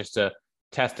pieces just to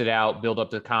test it out, build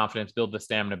up the confidence, build the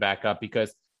stamina back up.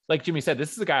 Because like Jimmy said,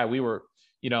 this is a guy we were,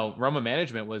 Roma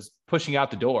management was pushing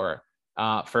out the door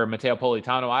for Matteo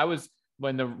Politano. I was,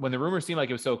 when the rumors seemed like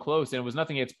it was so close, and it was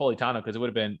nothing against Politano because it would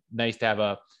have been nice to have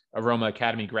a Roma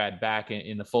Academy grad back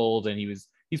in the fold. And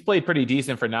he's played pretty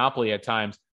decent for Napoli at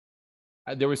times.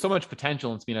 There was so much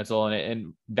potential in Spinazzola,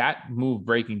 and that move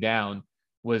breaking down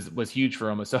was huge for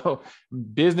Roma. So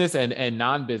business and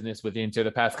non-business with Inter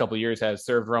the past couple of years has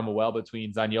served Roma well,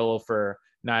 between Zaniolo for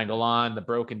Nainggolan, the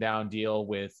broken down deal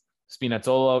with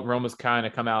Spinazzola. Roma's kind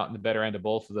of come out in the better end of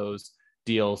both of those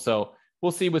deals. So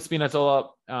we'll see with Spinazzola.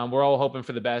 We're all hoping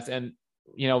for the best. And,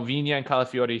 Vigna and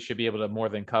Calafiori should be able to more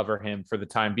than cover him for the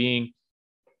time being,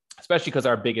 especially because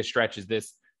our biggest stretch is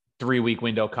this 3-week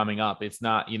window coming up. It's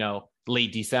not,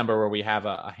 late December where we have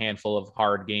a handful of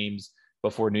hard games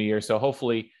before New Year. So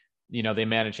hopefully, they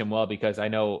manage him well, because I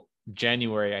know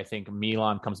January, I think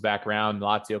Milan comes back around,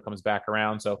 Lazio comes back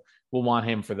around. So we'll want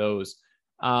him for those.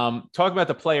 Talk about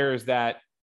the players that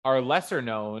are lesser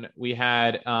known. We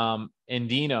had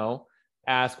Endino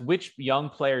ask, which young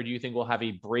player do you think will have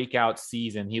a breakout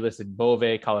season? He listed Bove,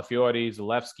 Calafiori,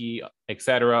 Zalewski,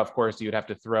 etc. Of course, you would have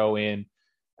to throw in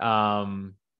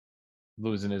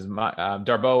losing his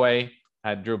Darboe.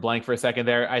 I drew a blank for a second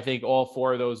there. I think all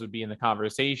four of those would be in the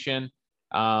conversation.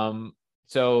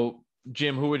 So,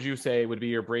 Jim, who would you say would be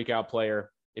your breakout player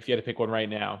if you had to pick one right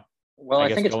now? Well,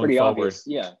 I think it's pretty obvious.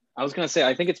 Yeah, I was going to say,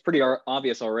 I think it's pretty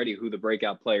obvious already who the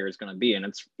breakout player is going to be, and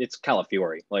it's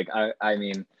Calafiori. Like, I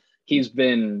mean, he's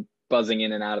been buzzing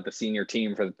in and out of the senior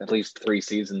team for at least 3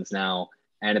 seasons now,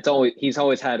 and he's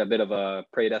always had a bit of a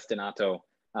predestinato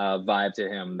vibe to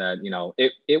him that,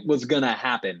 it was going to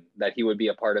happen that he would be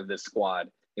a part of this squad.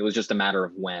 It was just a matter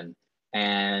of when.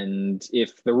 And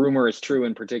if the rumor is true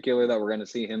in particular that we're going to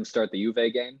see him start the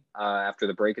Juve game after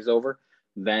the break is over,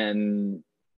 then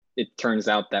it turns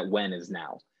out that when is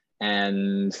now.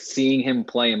 And seeing him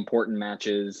play important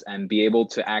matches and be able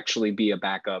to actually be a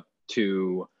backup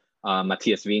to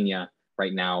Matías Vigna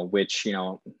right now, which,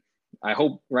 I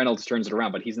hope Reynolds turns it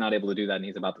around, but he's not able to do that, and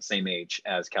he's about the same age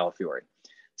as Calafiori.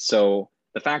 So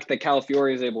the fact that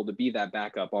Calafiori is able to be that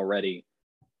backup already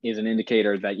is an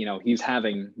indicator that, he's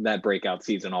having that breakout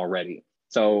season already.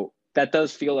 So that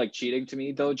does feel like cheating to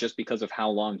me, though, just because of how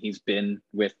long he's been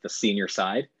with the senior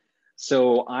side.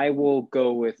 So I will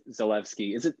go with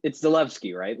Zalewski. It's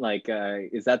Zalewski, right? Like,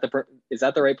 is that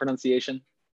the right pronunciation?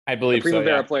 I believe the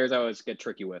Primavera so, yeah. Players I always get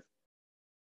tricky with.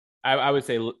 I would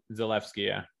say Zalewski,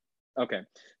 yeah. Okay.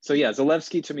 So yeah,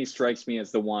 Zalewski to me strikes me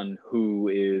as the one who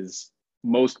is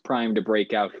most primed to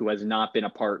break out, who has not been a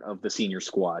part of the senior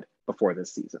squad before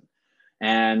this season.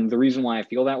 And the reason why I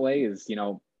feel that way is,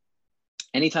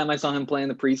 anytime I saw him play in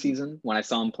the preseason, when I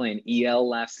saw him play in EL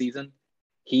last season,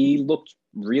 he looked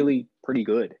really pretty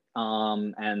good.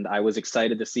 And I was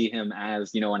excited to see him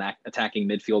as, an attacking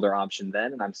midfielder option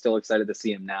then, and I'm still excited to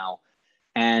see him now.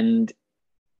 And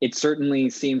it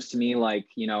certainly seems to me like,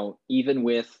 even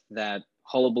with that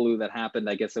hullabaloo that happened,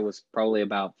 I guess it was probably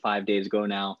about 5 days ago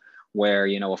now, where,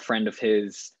 a friend of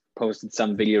his posted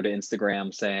some video to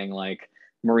Instagram saying like,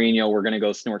 Mourinho, we're going to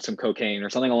go snort some cocaine or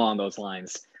something along those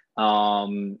lines.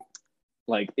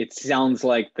 Like, it sounds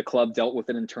like the club dealt with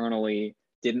it internally,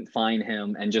 didn't fine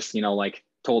him, and just,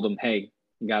 told him, hey,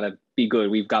 you got to be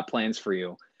good. We've got plans for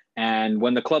you. And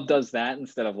when the club does that,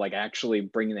 instead of like actually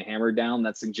bringing the hammer down,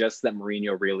 that suggests that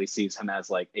Mourinho really sees him as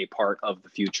like a part of the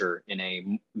future in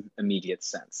a immediate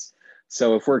sense.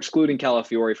 So if we're excluding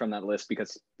Calafiori from that list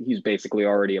because he's basically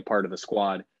already a part of the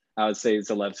squad, I would say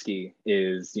Zalewski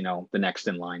is, the next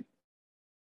in line.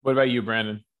 What about you,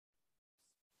 Brandon?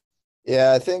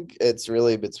 Yeah, I think it's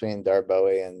really between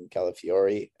Darboe and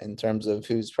Calafiori in terms of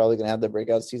who's probably going to have the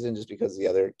breakout season, just because the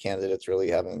other candidates really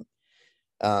haven't,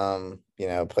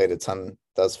 played a ton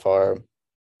thus far.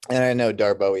 And I know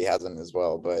Darboe hasn't as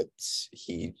well, but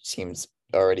he seems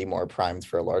already more primed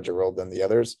for a larger role than the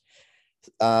others.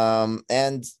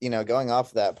 And, going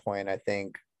off that point, I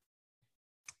think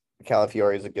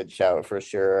Calafiore is a good shout for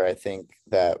sure. I think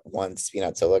that once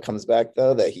Spinazzola comes back,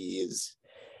 though, that he's,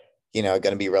 going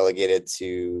to be relegated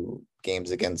to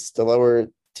games against the lower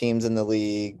teams in the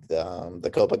league,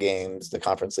 the Copa games, the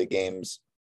Conference League games,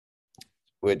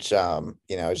 which,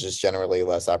 is just generally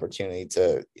less opportunity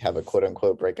to have a quote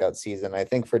unquote breakout season. I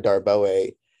think for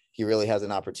Darboe, he really has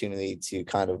an opportunity to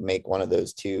kind of make one of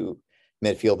those two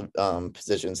midfield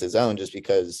positions his own, just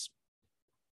because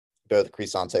both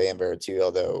Cristante and Veretout,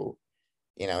 although,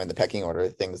 in the pecking order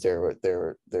of things,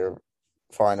 they're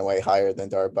far and away higher than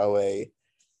Darboe.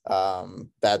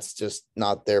 That's just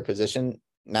not their position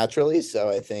naturally. So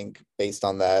I think based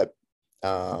on that,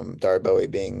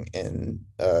 Darboe being in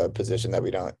a position that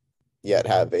we don't yet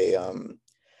have a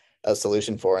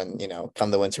solution for, and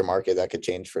come the winter market, that could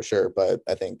change for sure. But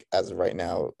I think as of right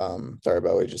now,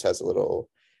 Darboe just has a little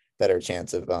better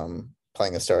chance of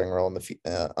playing a starting role in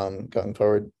the going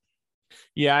forward.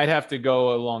 Yeah, I'd have to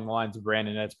go along the lines of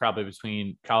Brandon. That's probably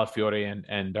between Calafiore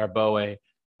and Darboe.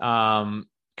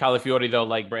 Calafiore, though,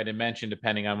 like Brandon mentioned,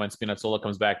 depending on when Spinazzola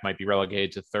comes back, might be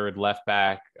relegated to third left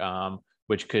back,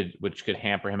 which could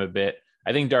hamper him a bit.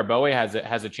 I think Darboe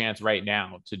has a chance right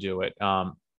now to do it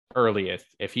earliest.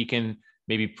 If he can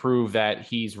maybe prove that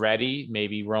he's ready,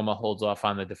 maybe Roma holds off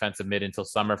on the defensive mid until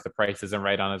summer if the price isn't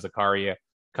right on Zakaria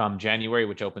come January,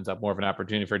 which opens up more of an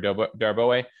opportunity for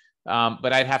Darboe.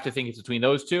 But I'd have to think it's between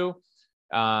those two.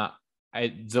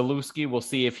 Zalewski, we'll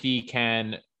see if he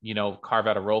can, carve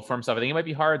out a role for himself. I think it might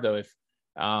be hard, though, if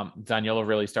Zaniolo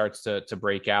really starts to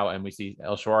break out and we see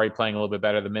El Shaarawy playing a little bit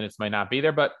better. The minutes might not be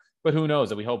there, but who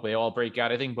knows? We hope they all break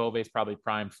out. I think Bove's probably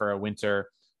primed for a winter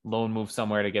loan move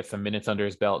somewhere to get some minutes under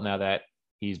his belt now that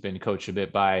he's been coached a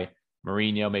bit by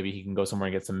Mourinho. Maybe he can go somewhere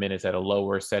and get some minutes at a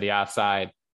lower Serie A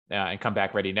side and come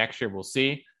back ready next year. We'll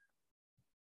see.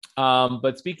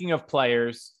 But speaking of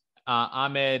players,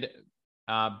 Ahmed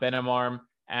Benamarm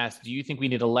asked, do you think we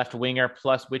need a left winger?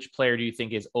 Plus, which player do you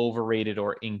think is overrated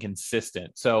or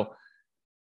inconsistent? So,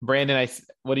 Brandon,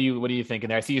 what are you thinking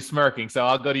there? I see you smirking, so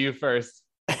I'll go to you first.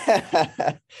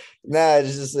 No,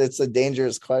 it's a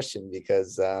dangerous question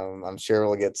because I'm sure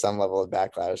we'll get some level of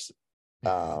backlash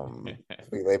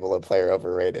if we label a player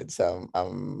overrated. So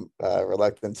I'm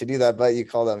reluctant to do that, but you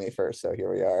called on me first, so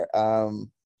here we are.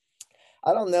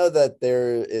 I don't know that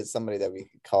there is somebody that we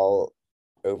could call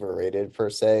overrated per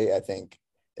se. I think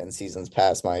in seasons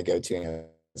past, my go-to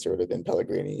answer would have been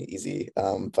Pellegrini, easy.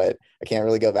 But I can't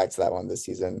really go back to that one this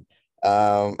season.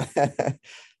 But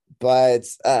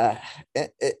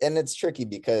it's tricky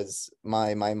because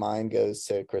my mind goes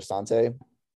to Cristante,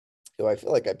 who I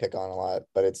feel like I pick on a lot,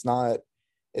 but it's not.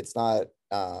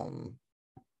 I'm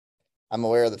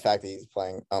aware of the fact that he's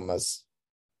playing almost,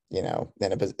 in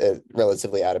a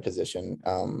relatively out of position,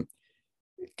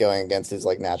 going against his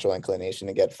natural inclination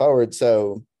to get forward.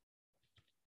 So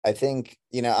I think,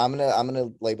 I'm gonna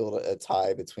label it a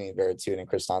tie between Veretout and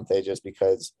Cristante just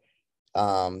because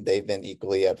they've been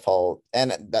equally at fault,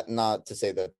 and that not to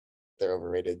say that they're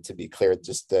overrated. To be clear,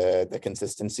 just the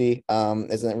consistency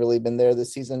hasn't really been there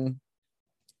this season,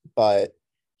 but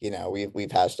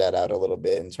we've hashed that out a little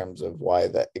bit in terms of why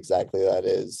that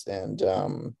is, and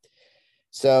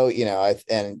so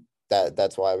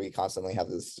that's why we constantly have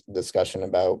this discussion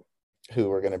about who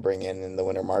we're going to bring in the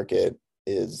winter market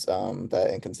is that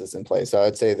inconsistent play. So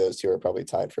I'd say those two are probably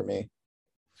tied for me.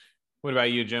 What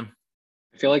about you, Jim?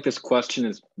 I feel like this question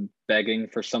is begging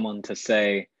for someone to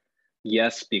say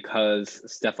yes because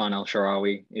Stefan El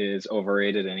Shaarawy is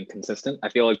overrated and inconsistent. I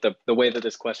feel like the way that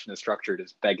this question is structured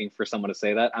is begging for someone to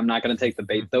say that. I'm not going to take the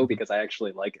bait though, because I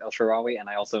actually like El Shaarawy, and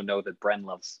I also know that Bren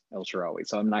loves El Shaarawy,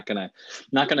 so I'm not gonna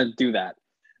do that.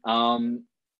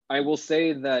 I will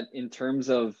say that in terms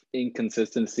of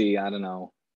inconsistency, I don't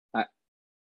know.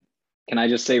 Can I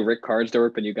just say Rick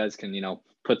Karsdorp, and you guys can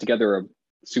put together a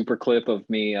super clip of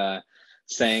me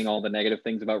saying all the negative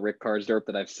things about Rick Karsdorp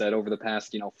that I've said over the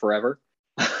past, forever.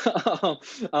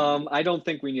 I don't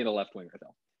think we need a left winger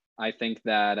though. I think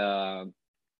that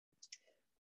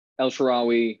El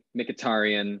Shaarawy,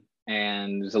 Mkhitaryan,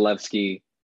 and Zalewski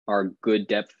are good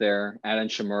depth there. Adin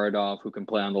Shomurodov, who can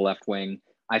play on the left wing.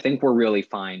 I think we're really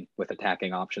fine with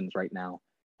attacking options right now.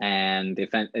 And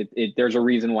there's a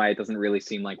reason why it doesn't really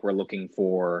seem like we're looking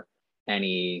for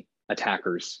any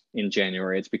attackers in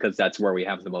January. It's because that's where we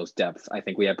have the most depth. I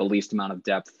think we have the least amount of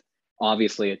depth,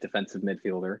 obviously, at defensive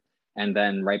midfielder, and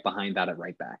then right behind that at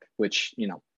right back, which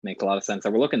makes a lot of sense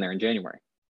that we're looking there in January.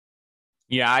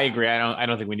 Yeah, I agree. I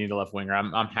don't think we need a left winger.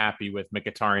 I'm happy with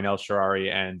Mkhitaryan, El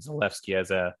Shaarawy, and Zalewski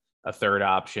as a third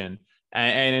option.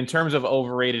 And in terms of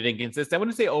overrated and consistent, I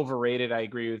wouldn't say overrated. I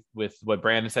agree with what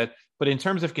Brandon said. But in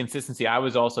terms of consistency, I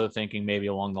was also thinking maybe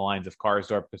along the lines of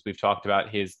Karsdorp, because we've talked about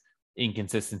his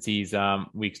inconsistencies.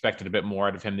 We expected a bit more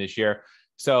out of him this year.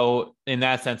 So in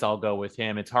that sense, I'll go with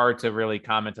him. It's hard to really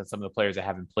comment on some of the players that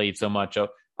haven't played so much. So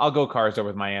I'll go Karsdorp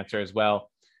with my answer as well.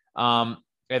 And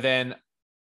then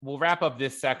we'll wrap up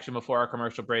this section before our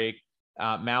commercial break.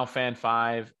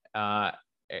 Malfan5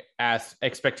 asks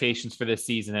expectations for this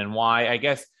season and why. I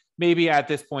guess maybe at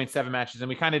this point, 7 matches, and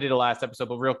we kind of did a last episode,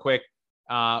 but real quick,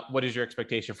 what is your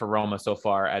expectation for Roma so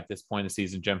far at this point in the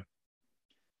season, Jim?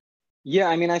 Yeah,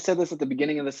 I mean, I said this at the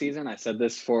beginning of the season. I said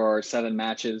this for our 7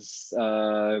 matches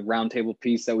roundtable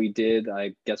piece that we did,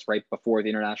 I guess, right before the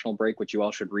international break, which you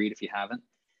all should read if you haven't.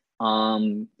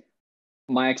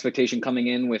 My expectation coming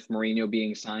in with Mourinho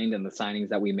being signed and the signings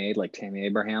that we made, like Tammy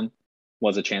Abraham,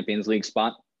 was a Champions League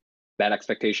spot. That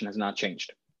expectation has not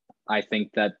changed. I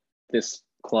think that this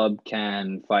club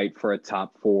can fight for a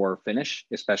top 4 finish,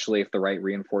 especially if the right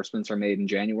reinforcements are made in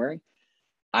January.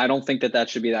 I don't think that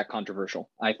should be that controversial.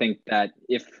 I think that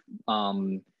if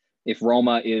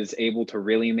Roma is able to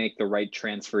really make the right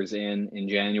transfers in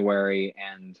January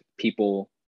and people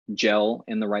gel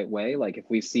in the right way, like if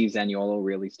we see Zaniolo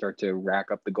really start to rack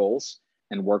up the goals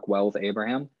and work well with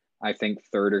Abraham, I think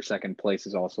 3rd or 2nd place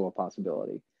is also a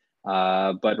possibility.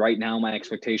 But right now my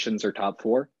expectations are top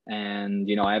 4, and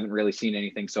I haven't really seen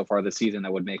anything so far this season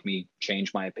that would make me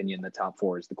change my opinion that top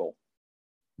 4 is the goal.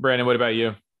 Brandon, what about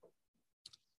you?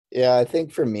 Yeah, I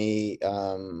think for me,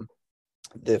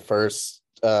 the first,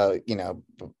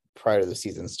 prior to the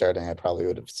season starting, I probably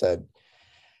would have said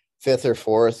 5th or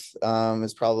 4th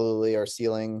is probably our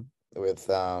ceiling, with,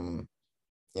 a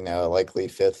likely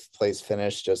 5th place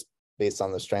finish, just based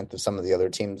on the strength of some of the other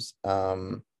teams.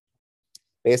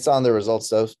 Based on the results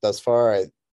thus far,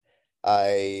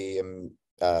 I am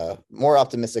more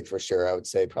optimistic for sure. I would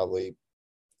say probably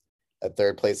a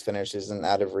 3rd place finish isn't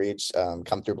out of reach.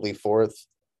 Comfortably 4th.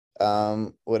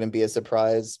 Wouldn't be a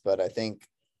surprise, but I think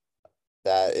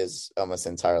that is almost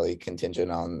entirely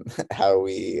contingent on how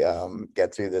we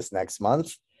get through this next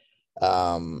month,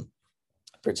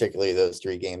 particularly those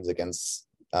 3 games against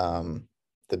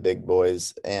the big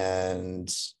boys.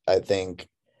 And I think,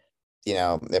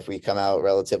 if we come out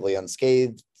relatively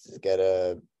unscathed, get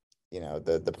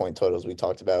the point totals we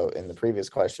talked about in the previous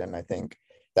question, I think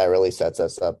that really sets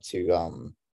us up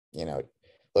to,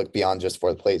 look beyond just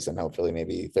 4th place and hopefully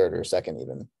maybe 3rd or 2nd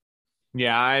even.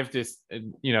 Yeah, I've just,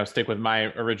 stick with my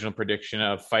original prediction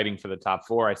of fighting for the top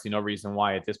 4. I see no reason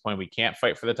why at this point we can't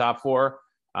fight for the top 4.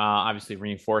 Obviously,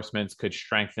 reinforcements could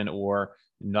strengthen, or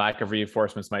lack of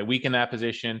reinforcements might weaken that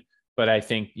position. But I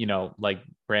think, like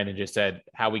Brandon just said,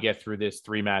 how we get through this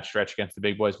 3-match stretch against the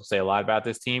big boys will say a lot about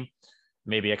this team.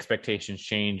 Maybe expectations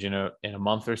change in a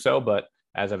month or so, but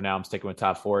as of now, I'm sticking with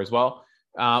top 4 as well.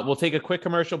 We'll take a quick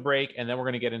commercial break, and then we're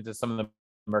going to get into some of the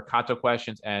Mercato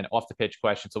questions and off the pitch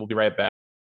questions. So we'll be right back.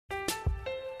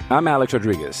 I'm Alex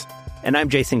Rodriguez. And I'm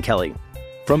Jason Kelly.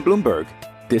 From Bloomberg,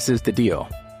 this is The Deal.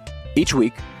 Each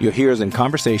week, you'll hear us in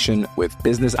conversation with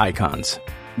business icons.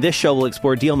 This show will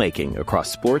explore deal-making across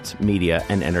sports, media,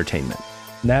 and entertainment.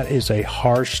 That is a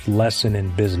harsh lesson in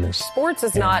business. Sports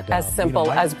is not as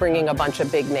simple as bringing a bunch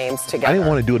of big names together. I didn't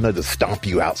want to do another stomp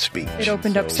you out speech. It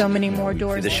opened up so many more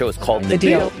doors. The show is called The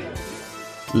Deal.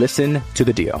 Listen to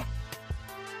The Deal.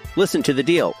 Listen to The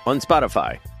Deal on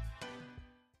Spotify.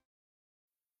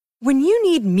 When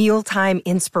you need mealtime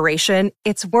inspiration,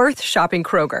 it's worth shopping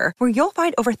Kroger, where you'll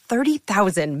find over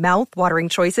 30,000 mouth-watering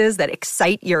choices that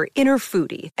excite your inner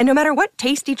foodie. And no matter what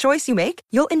tasty choice you make,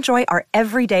 you'll enjoy our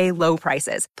everyday low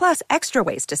prices, plus extra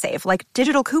ways to save, like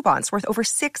digital coupons worth over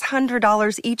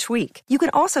 $600 each week. You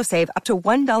can also save up to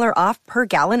 $1 off per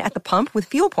gallon at the pump with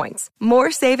fuel points.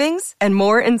 More savings and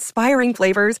more inspiring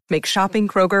flavors make shopping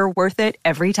Kroger worth it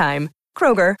every time.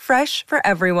 Kroger, fresh for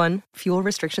everyone. Fuel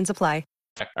restrictions apply.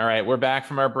 All right, we're back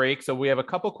from our break. So we have a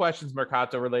couple questions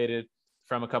Mercato related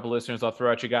from a couple listeners. I'll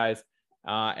throw at you guys.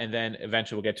 And then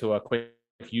eventually we'll get to a quick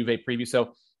Juve preview.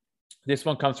 So this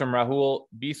one comes from Rahul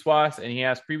Biswas, and he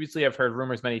asked, previously I've heard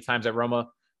rumors many times that Roma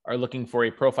are looking for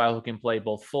a profile who can play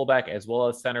both fullback as well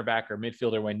as center back or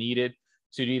midfielder when needed.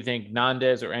 So do you think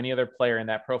Nandes or any other player in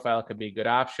that profile could be a good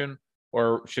option?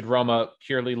 Or should Roma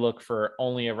purely look for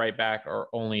only a right back or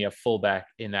only a fullback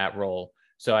in that role?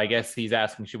 So I guess he's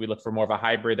asking, should we look for more of a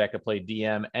hybrid that could play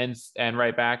DM and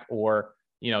right back, or,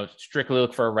 strictly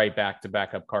look for a right back to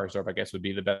back up Karsdorp, I guess would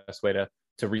be the best way to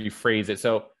rephrase it.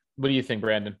 So what do you think,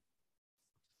 Brandon?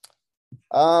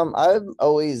 I'm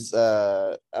always,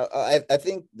 I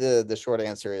think the short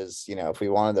answer is, if we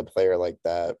wanted a player like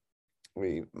that,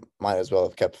 we might as well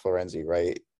have kept Florenzi,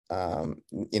 right?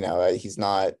 He's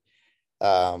not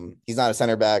a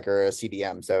center back or a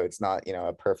CDM, so it's not,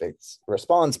 a perfect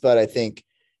response. But I think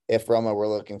if Roma were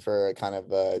looking for a kind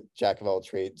of a jack of all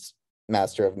trades,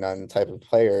 master of none type of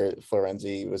player,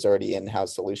 Florenzi was already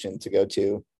in-house solution to go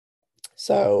to.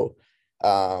 So,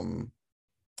 I'm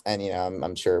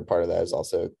sure part of that is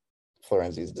also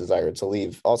Florenzi's desire to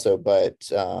leave also,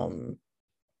 but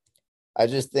I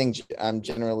just think I'm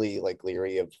generally like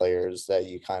leery of players that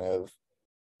you kind of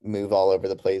move all over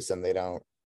the place and they don't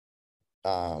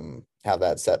have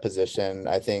that set position.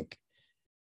 I think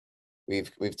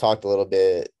we've talked a little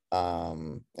bit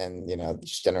and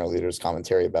just general leaders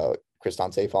commentary about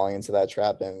Cristante falling into that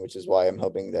trap, and which is why I'm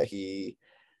hoping that he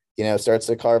starts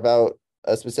to carve out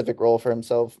a specific role for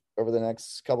himself over the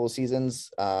next couple of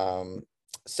seasons.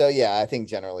 So yeah, I think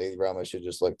generally Roma should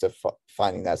just look to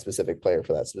finding that specific player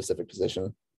for that specific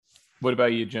position. What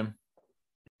about you, Jim?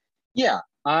 Yeah,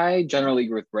 I generally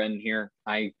agree with Brendan here.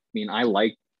 I mean, I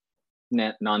like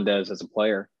Nandez as a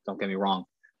player, don't get me wrong.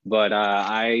 But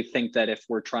I think that if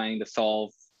we're trying to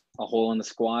solve a hole in the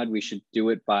squad, we should do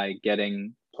it by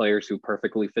getting players who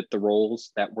perfectly fit the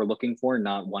roles that we're looking for,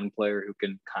 not one player who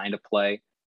can kind of play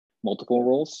multiple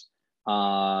roles.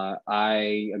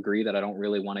 I agree that I don't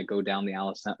really want to go down the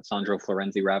Alessandro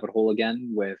Florenzi rabbit hole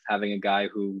again with having a guy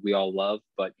who we all love,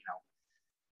 but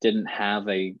didn't have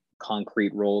a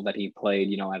concrete role that he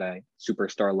played, at a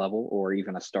superstar level or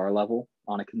even a star level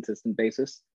on a consistent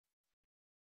basis.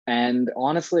 And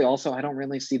honestly, also, I don't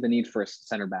really see the need for a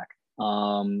center back.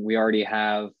 We already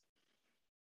have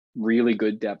really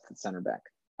good depth at center back.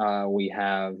 We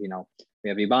have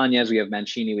Ibanez, we have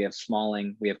Mancini, we have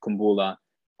Smalling, we have Kumbula,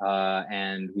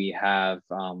 and we have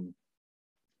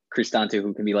Cristante,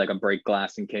 who can be like a break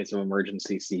glass in case of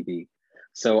emergency CB.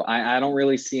 So I don't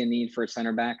really see a need for a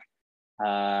center back.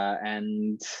 I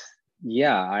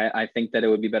think that it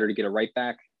would be better to get a right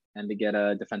back and to get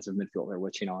a defensive midfielder,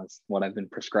 which, is what I've been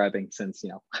prescribing since,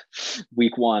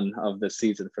 week 1 of the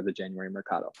season for the January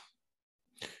Mercado.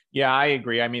 Yeah, I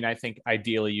agree. I mean, I think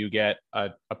ideally you get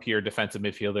a pure defensive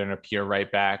midfielder and a pure right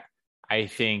back. I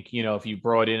think, if you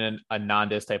brought in a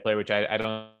Nandez type player, which I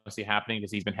don't see happening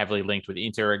because he's been heavily linked with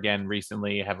Inter again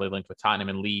recently, heavily linked with Tottenham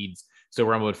and Leeds. So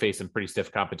Roma would face some pretty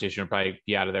stiff competition and probably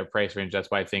be out of their price range.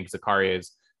 That's why I think Zakaria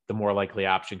is the more likely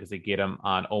option because they get him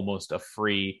on almost a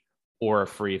free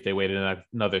if they waited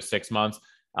another 6 months.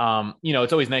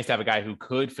 It's always nice to have a guy who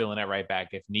could fill in at right back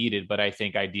if needed, but I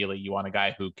think ideally you want a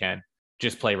guy who can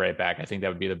just play right back. I think that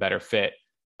would be the better fit.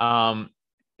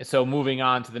 So moving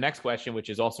on to the next question, which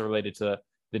is also related to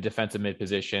the defensive mid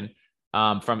position,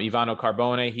 from Ivano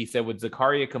Carbone. He said, would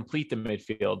Zakaria complete the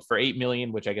midfield for $8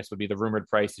 million, which I guess would be the rumored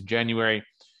price in January?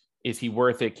 Is he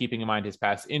worth it, keeping in mind his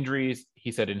past injuries?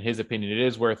 He said, in his opinion, it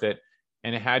is worth it.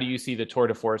 And how do you see the Tour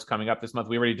de Force coming up this month?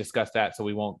 We already discussed that, so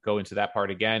we won't go into that part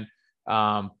again.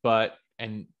 And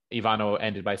Ivano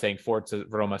ended by saying Forza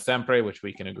Roma sempre, which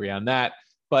we can agree on that.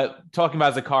 But talking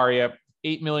about Zakaria,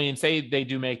 $8 million, say they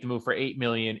do make the move for $8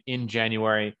 million in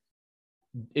January.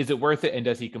 Is it worth it? And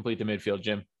does he complete the midfield,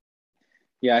 Jim?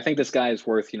 Yeah, I think this guy is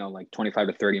worth, like 25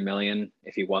 to 30 million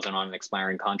if he wasn't on an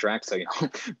expiring contract. So,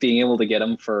 being able to get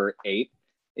him for 8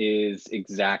 is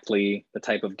exactly the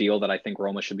type of deal that I think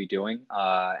Roma should be doing.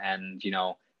 I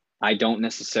don't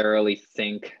necessarily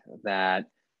think that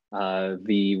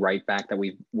the right back that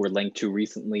we were linked to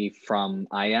recently from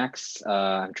Ajax,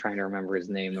 I'm trying to remember his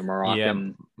name, the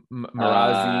Moroccan.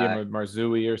 Marazi or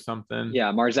Marzoui or something.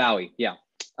 Yeah, Marzoui. Yeah.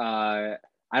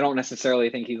 I don't necessarily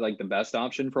think he's like the best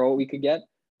option for what we could get,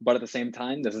 but at the same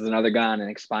time, this is another guy on an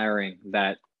expiring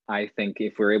that I think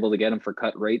if we're able to get him for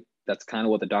cut rate, that's kind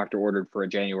of what the doctor ordered for a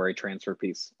January transfer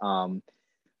piece.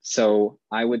 So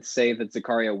I would say that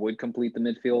Zakaria would complete the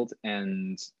midfield,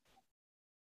 and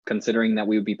considering that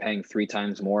we would be paying 3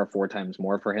 times more, 4 times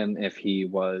more for him if he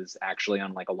was actually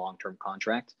on like a long-term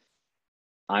contract,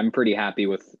 I'm pretty happy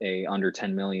with a under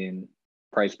 10 million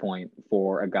price point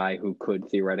for a guy who could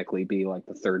theoretically be like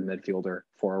the third midfielder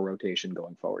for a rotation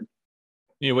going forward.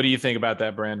 Yeah, what do you think about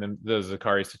that, Brandon, the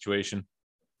Zakaria situation?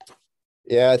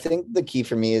 Yeah, I think the key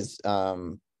for me is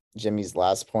Jimmy's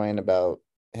last point about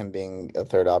him being a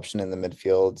third option in the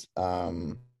midfield.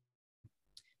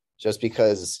 Just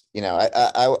because,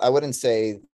 I wouldn't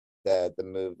say that the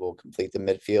move will complete the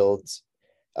midfield,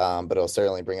 but it'll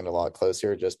certainly bring it a lot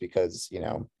closer just because,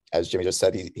 as Jimmy just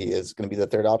said, he is going to be the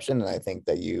third option. And I think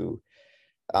that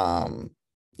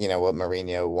what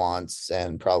Mourinho wants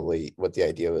and probably what the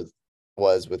idea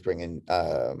was with bringing,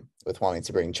 with wanting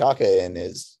to bring Xhaka in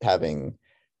is having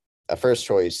a first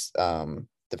choice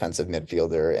defensive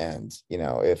midfielder. And,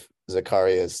 if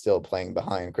Zakaria is still playing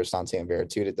behind Cristante and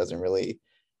Veretout, it doesn't really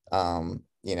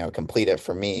complete it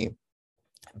for me.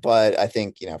 But I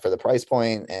think, for the price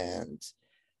point and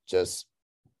just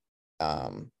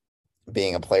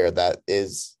being a player that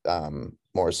is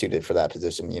more suited for that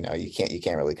position, you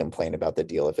can't really complain about the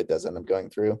deal if it does end up going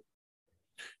through.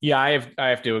 Yeah, I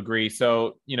have to agree.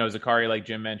 So, Zakaria, like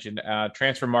Jim mentioned,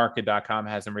 transfermarket.com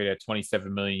has him rated at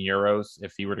 27 million euros.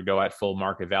 If he were to go at full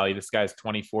market value, this guy's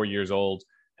 24 years old.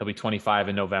 He'll be 25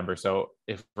 in November. So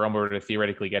if Roma were to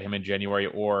theoretically get him in January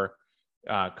or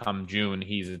come June,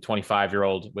 he's a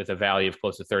 25-year-old with a value of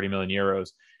close to 30 million euros.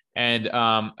 And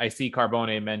I see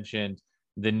Carbone mentioned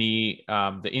the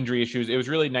injury issues. It was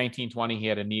really 1920. He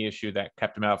had a knee issue that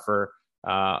kept him out for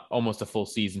almost a full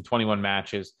season, 21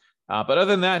 matches. But other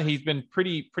than that, he's been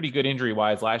pretty good injury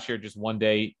wise. Last year, just one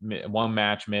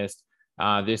match missed.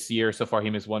 This year, so far, he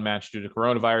missed one match due to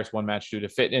coronavirus, one match due to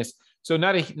fitness. So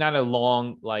not a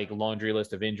long laundry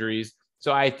list of injuries.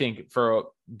 So I think for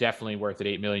definitely worth it,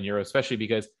 8 million euros, especially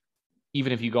because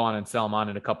even if you go on and sell him on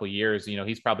in a couple of years,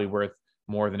 he's probably worth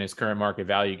more than his current market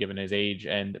value given his age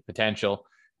and potential.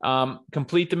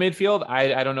 Complete the midfield.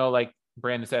 I don't know, like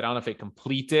Brandon said, I don't know if it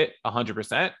completes it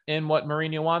 100% in what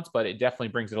Mourinho wants, but it definitely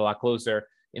brings it a lot closer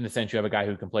in the sense you have a guy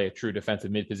who can play a true defensive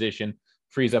mid position,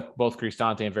 frees up both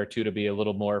Cristante and Veretout to be a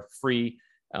little more free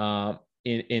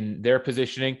in their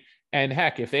positioning. And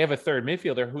heck, if they have a third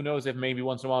midfielder, who knows if maybe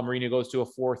once in a while Mourinho goes to a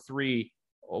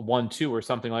 4-3-1-2 or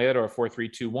something like that, or a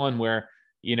 4-3-2-1 where,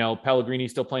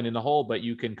 Pellegrini's still playing in the hole, but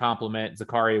you can complement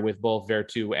Zakaria with both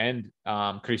Veretout and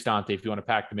Cristante if you want to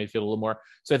pack the midfield a little more.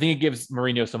 So I think it gives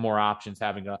Mourinho some more options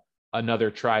having another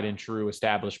tried and true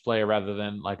established player rather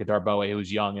than like a Darboe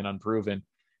who's young and unproven.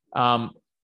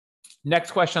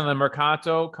 Next question on the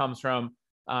Mercato comes from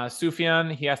Sufyan.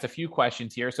 He asked a few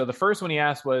questions here. So the first one he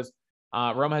asked was,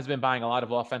 Roma has been buying a lot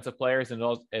of offensive players and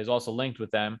is also linked with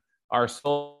them. Our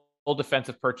sole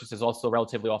defensive purchase is also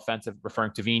relatively offensive,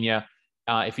 referring to Vigna,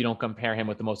 if you don't compare him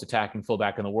with the most attacking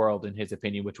fullback in the world, in his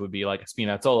opinion, which would be like a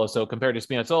Spinazzola. So compared to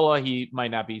Spinazzola, he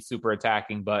might not be super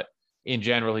attacking, but in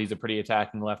general, he's a pretty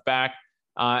attacking left back.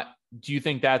 Do you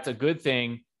think that's a good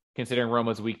thing considering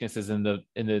Roma's weaknesses in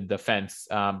the defense,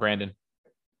 Brandon?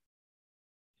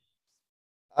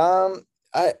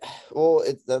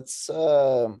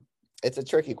 It's a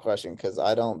tricky question because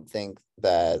I don't think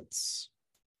that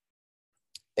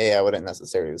I wouldn't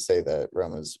necessarily say that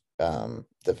Roma's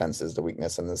defense is the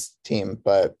weakness in this team,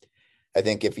 but I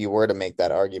think if you were to make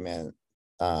that argument,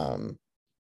 I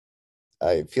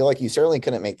feel like you certainly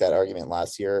couldn't make that argument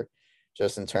last year,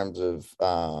 just in terms of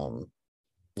the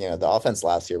offense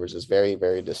last year was just very,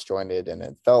 very disjointed, and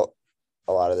it felt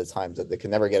a lot of the times that they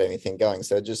could never get anything going.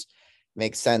 So it just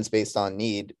makes sense based on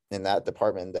need in that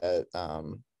department that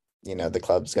the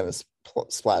club's going to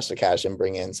splash the cash and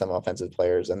bring in some offensive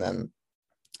players. And then,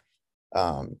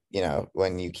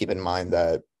 when you keep in mind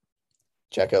that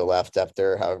Dzeko left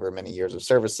after however many years of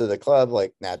service to the club,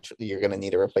 like naturally you're going to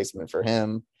need a replacement for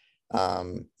him.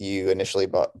 You initially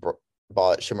bought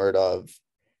Shomurodov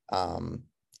in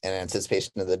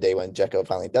anticipation of the day when Dzeko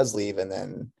finally does leave. And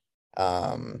then,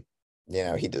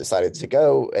 he decided to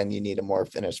go, and you need a more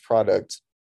finished product,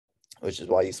 which is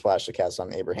why you splashed the cash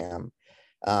on Abraham.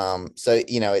 So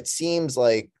it seems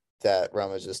like that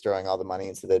Roma is just throwing all the money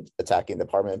into the attacking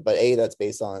department, but that's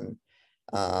based on,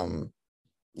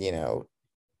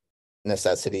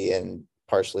 necessity and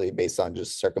partially based on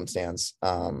just circumstance,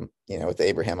 with the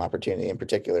Abraham opportunity in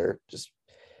particular, just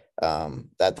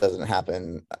that doesn't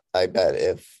happen, I bet,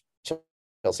 if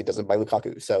Chelsea doesn't buy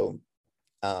Lukaku. So,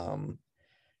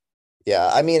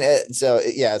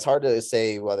 it's hard to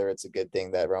say whether it's a good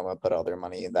thing that Roma put all their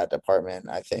money in that department,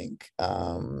 I think.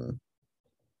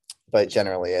 But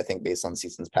generally, I think based on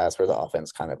seasons past where the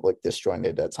offense kind of looked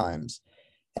disjointed at times,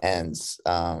 and,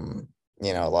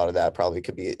 a lot of that probably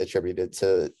could be attributed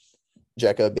to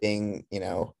Dzeko being,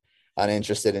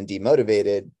 uninterested and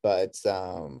demotivated. But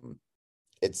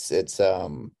it's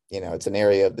an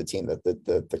area of the team that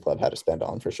the club had to spend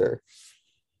on for sure.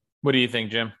 What do you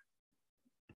think, Jim?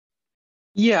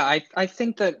 Yeah, I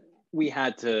think that we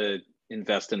had to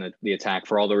invest in the attack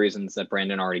for all the reasons that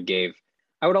Brandon already gave.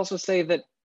 I would also say that,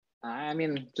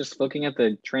 just looking at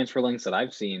the transfer links that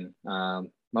I've seen,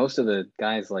 most of the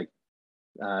guys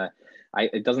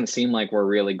it doesn't seem like we're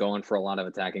really going for a lot of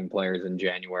attacking players in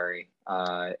January.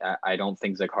 I don't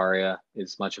think Zakaria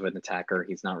is much of an attacker.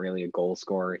 He's not really a goal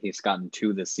scorer. He's gotten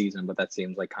 2 this season, but that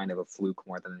seems like kind of a fluke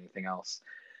more than anything else.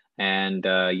 And,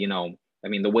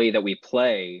 the way that we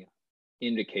play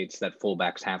indicates that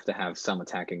fullbacks have to have some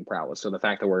attacking prowess. So the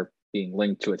fact that we're being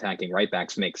linked to attacking right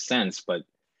backs makes sense, but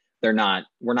we're not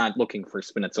looking for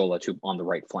Spinazzola on the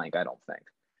right flank, I don't think.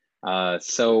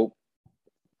 So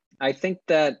I think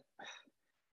that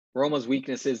Roma's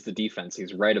weakness is the defense.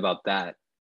 He's right about that.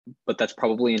 But that's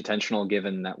probably intentional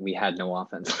given that we had no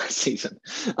offense last season.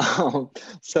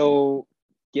 So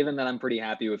given that I'm pretty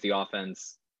happy with the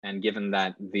offense, and given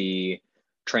that the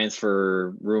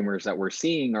transfer rumors that we're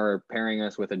seeing are pairing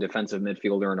us with a defensive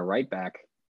midfielder and a right back,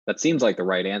 that seems like the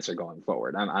right answer going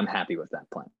forward. I'm happy with that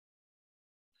plan.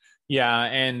 Yeah,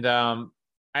 and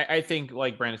I think,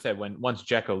 like Brandon said, once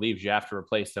Dzeko leaves, you have to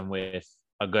replace them with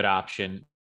a good option.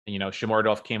 You know,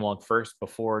 Shomurodov came along first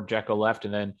before Dzeko left,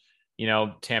 and then, you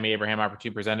know, Tammy Abraham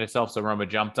opportunity presented itself, so Roma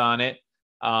jumped on it.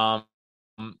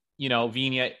 You know,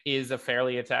 Viña is a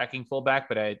fairly attacking fullback,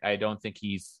 but I don't think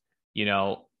he's, you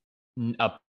know,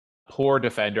 a poor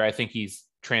defender. I think he's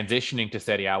transitioning to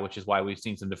Serie A, which is why we've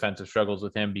seen some defensive struggles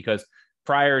with him, because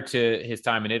prior to his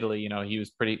time in Italy, you know, he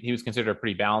was considered a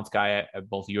pretty balanced guy at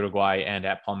both Uruguay and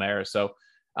at Palmeiras. So,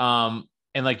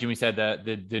 and like Jimmy said,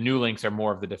 the new links are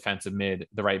more of the defensive mid,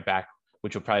 the right back,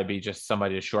 which will probably be just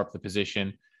somebody to shore up the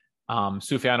position.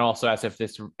 Sufyan also asked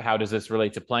how does this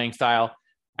relate to playing style?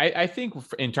 I think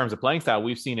in terms of playing style,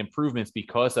 we've seen improvements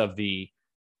because of the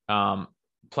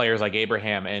players like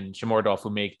Abraham and Shomurodov who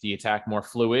make the attack more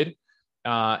fluid.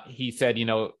 He said, you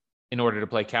know, in order to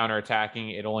play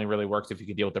counterattacking, it only really works if you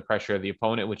can deal with the pressure of the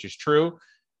opponent, which is true.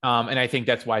 And I think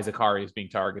that's why Zakari is being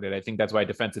targeted. I think that's why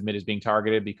defensive mid is being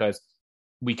targeted, because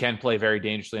we can play very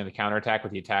dangerously on the counterattack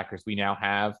with the attackers we now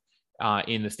have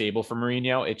in the stable for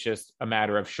Mourinho. It's just a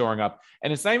matter of shoring up.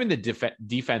 And it's not even the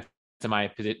defense, in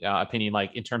my opinion,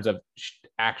 like in terms of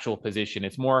actual position.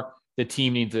 It's more the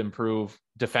team needs to improve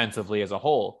defensively as a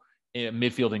whole,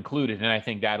 midfield included. And I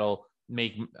think that'll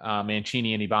make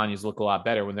Mancini and Ibanez look a lot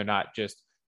better when they're not just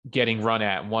getting run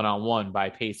at one-on-one by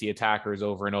pacey attackers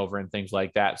over and over and things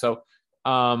like that. So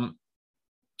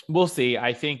we'll see.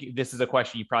 I think this is a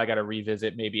question you probably got to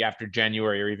revisit maybe after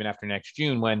January or even after next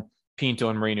June, when Pinto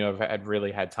and Mourinho have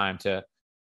really had time to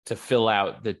fill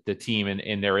out the team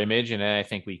in their image. And then I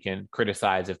think we can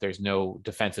criticize if there's no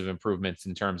defensive improvements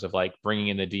in terms of like bringing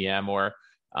in the DM or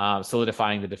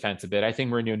solidifying the defense a bit. I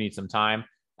think Mourinho needs some time,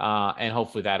 and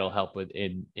hopefully that'll help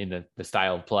in the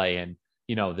style of play and,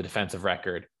 you know, the defensive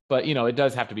record. But, you know, it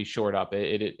does have to be shored up.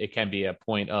 It can be a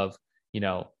point of, you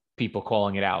know, people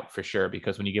calling it out for sure,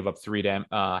 because when you give up 3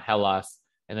 to Hellas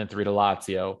and then 3 to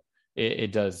Lazio,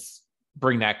 it does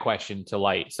bring that question to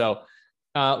light. So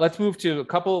let's move to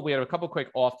we have a couple quick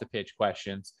off the pitch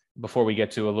questions before we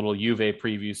get to a little Juve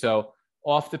preview. So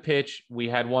off the pitch, we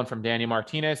had one from Daniel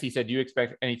Martinez. He said, do you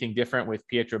expect anything different with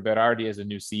Pietro Berardi as a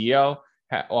new CEO?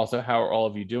 Also, how are all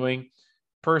of you doing?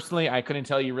 Personally, I couldn't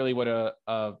tell you really what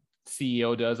a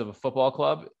CEO does of a football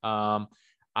club. I'm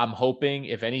hoping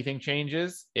if anything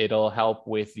changes, it'll help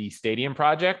with the stadium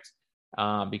project,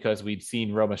 because we've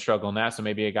seen Roma struggle in that. So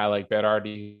maybe a guy like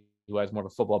Berardi, who has more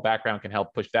of a football background, can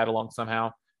help push that along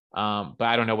somehow. But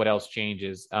I don't know what else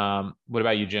changes. What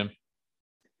about you, Jim?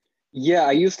 Yeah,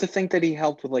 I used to think that he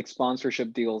helped with like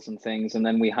sponsorship deals and things, and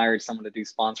then we hired someone to do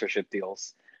sponsorship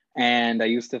deals. And I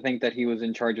used to think that he was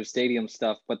in charge of stadium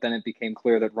stuff, but then it became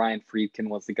clear that Ryan Friedkin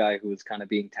was the guy who was kind of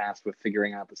being tasked with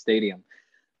figuring out the stadium.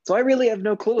 So I really have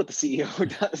no clue what the CEO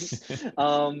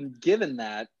does. Given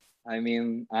that, I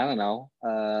mean, I don't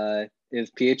know. Is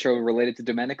Pietro related to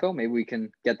Domenico? Maybe we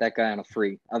can get that guy on a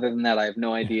free. Other than that, I have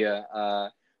no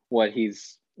idea what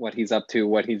he's up to,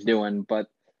 what he's doing. But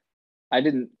I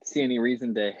didn't see any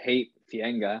reason to hate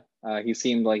Fienga. He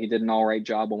seemed like he did an all right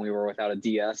job when we were without a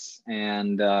DS.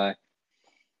 And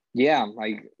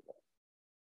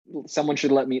someone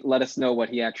should let us know what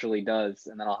he actually does,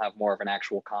 and then I'll have more of an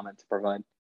actual comment to provide.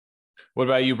 What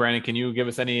about you, Brandon? Can you give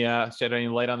us shed any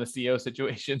light on the CEO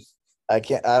situation? I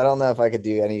don't know if I could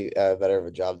do any better of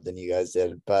a job than you guys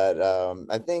did, but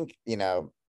I think, you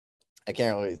know, I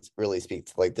can't really speak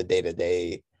to like the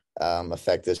day-to-day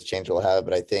effect this change will have,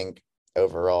 but I think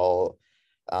overall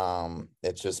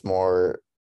it's just more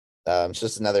it's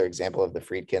just another example of the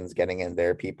Friedkins getting in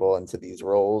their people into these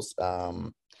roles.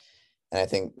 And I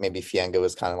think maybe Fienga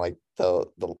was kind of like the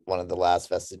one of the last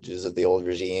vestiges of the old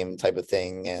regime type of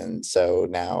thing. And so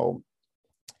now,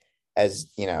 as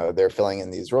you know, they're filling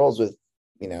in these roles with,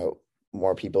 you know,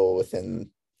 more people within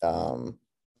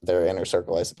their inner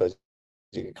circle, I suppose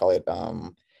you could call it.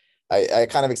 I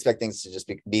kind of expect things to just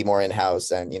be more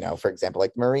in-house. And, you know, for example,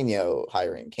 like Mourinho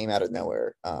hiring came out of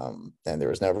nowhere. And there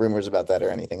was no rumors about that or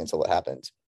anything until it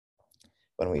happened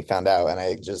when we found out. And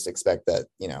I just expect that,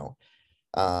 you know,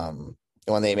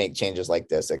 when they make changes like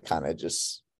this, it kind of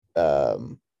just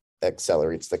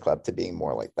accelerates the club to being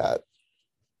more like that.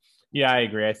 Yeah, I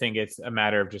agree. I think it's a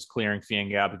matter of just clearing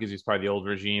Fienga out because he's part of the old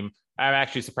regime. I'm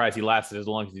actually surprised he lasted as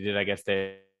long as he did. I guess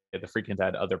they the Friedkins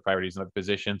had other priorities in other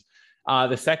positions.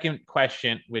 The second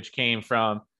question, which came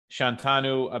from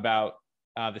Shantanu about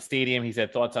the stadium, he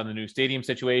said thoughts on the new stadium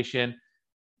situation.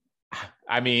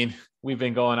 I mean, we've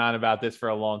been going on about this for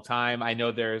a long time. I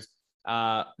know there's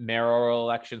mayoral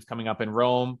elections coming up in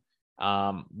Rome.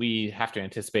 We have to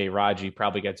anticipate Raji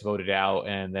probably gets voted out,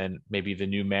 and then maybe the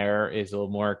new mayor is a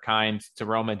little more kind to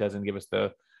Rome and doesn't give us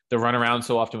the runaround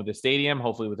so often with the stadium.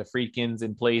 Hopefully with the Friedkins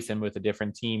in place and with a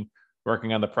different team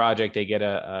working on the project, they get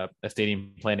a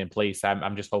stadium plan in place.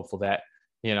 I'm just hopeful that,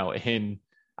 in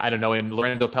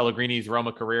Lorenzo Pellegrini's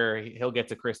Roma career, he'll get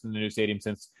to christen the new stadium,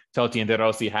 since Totti and De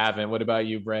Rossi haven't. What about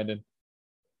you, Brandon?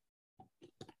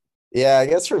 Yeah, I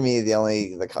guess for me,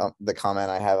 the comment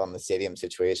I have on the stadium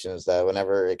situation is that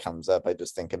whenever it comes up, I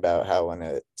just think about how when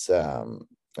it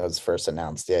was first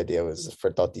announced, the idea was for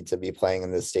Totti to be playing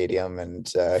in this stadium, and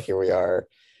here we are,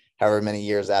 however many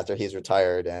years after he's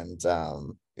retired, and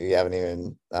we haven't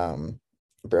even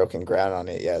broken ground on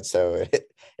it yet. So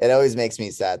it always makes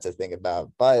me sad to think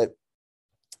about. But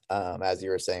as you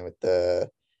were saying with the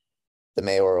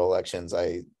mayoral elections,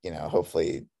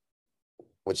 hopefully,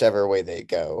 whichever way they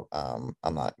go, I'm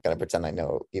not going to pretend I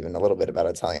know even a little bit about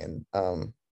Italian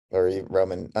or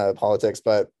Roman politics,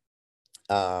 but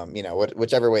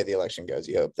whichever way the election goes,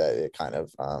 you hope that it kind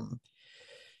of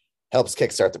helps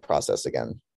kickstart the process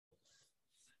again.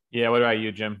 Yeah. What about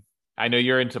you, Jim? I know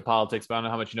you're into politics, but I don't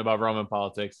know how much you know about Roman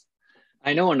politics.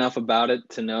 I know enough about it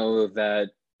to know that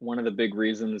one of the big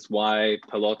reasons why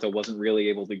Pallotta wasn't really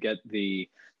able to get the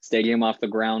stadium off the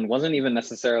ground wasn't even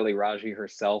necessarily Raji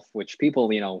herself, which people,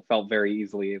 felt very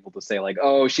easily able to say like,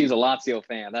 oh, she's a Lazio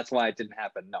fan, that's why it didn't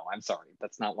happen. No, I'm sorry.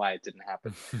 That's not why it didn't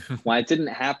happen. Why it didn't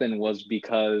happen was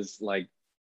because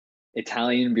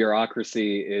Italian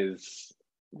bureaucracy is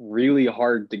really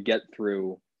hard to get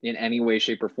through in any way,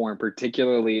 shape, or form,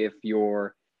 particularly if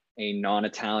you're a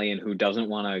non-Italian who doesn't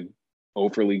want to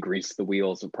overly grease the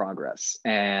wheels of progress.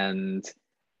 And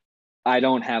I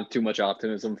don't have too much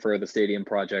optimism for the stadium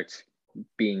project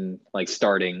being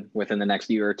starting within the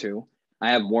next year or two.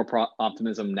 I have more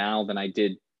optimism now than I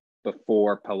did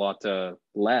before Pallotta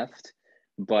left,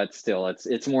 but still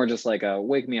it's more just like a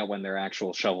wake me up when there are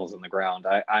actual shovels in the ground.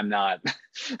 I'm not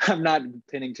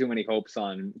pinning too many hopes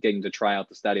on getting to try out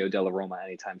the Stadio della Roma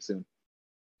anytime soon.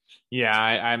 Yeah,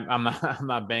 I'm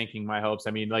not banking my hopes.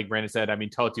 I mean, like Brandon said,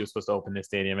 Totti was supposed to open this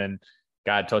stadium, and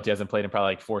God, Totti hasn't played in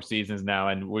probably 4 seasons now,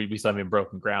 and we still haven't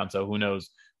broken ground. So who knows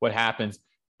what happens?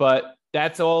 But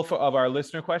that's all of our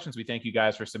listener questions. We thank you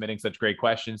guys for submitting such great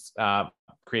questions,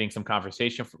 creating some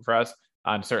conversation for us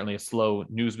on certainly a slow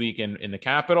news week in the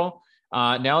capital.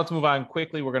 Now let's move on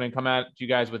quickly. We're going to come at you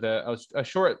guys with a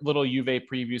short little Juve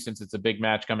preview, since it's a big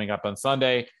match coming up on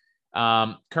Sunday.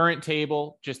 Current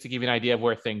table, just to give you an idea of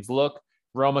where things look.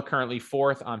 Roma currently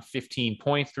 4th on 15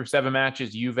 points through 7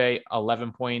 matches. Juve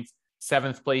 11 points,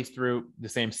 7th place through the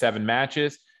same 7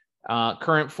 matches.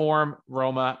 Current form,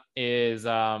 Roma is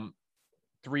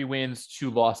 3 wins, 2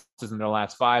 losses in their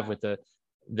last 5, with the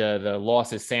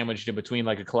losses sandwiched in between,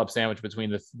 like a club sandwich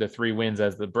between the 3 wins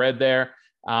as the bread there.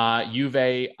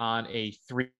 Juve on a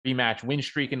 3-match win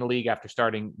streak in the league after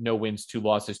starting no wins, 2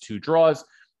 losses, 2 draws.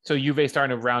 So Juve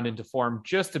starting to round into form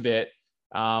just a bit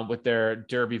with their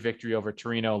derby victory over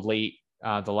Torino late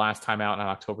the last time out on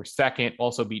October 2nd.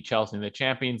 Also beat Chelsea in the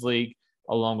Champions League,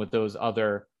 along with those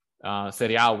other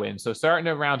Serie A wins. So starting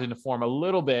to round into form a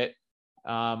little bit,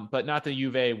 but not the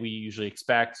Juve we usually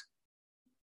expect.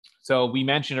 So we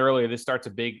mentioned earlier, this starts a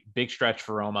big stretch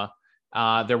for Roma.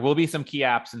 There will be some key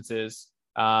absences.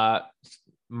 Alvaro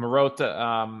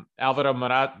Marotta,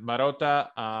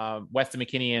 Weston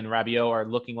McKennie, and Rabiot are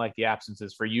looking like the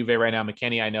absences for Juve right now.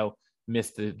 McKennie, I know,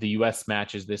 missed the U.S.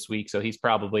 matches this week, so he's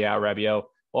probably out. Rabiot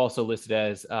also listed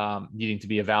as needing to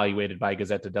be evaluated by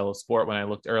Gazzetta dello Sport when I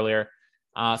looked earlier.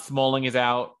 Smalling is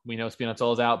out. We know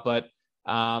Spinazzola is out, but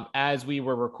as we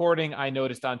were recording, I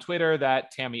noticed on Twitter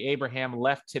that Tammy Abraham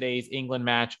left today's England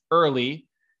match early.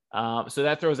 So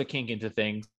that throws a kink into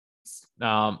things.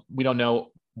 We don't know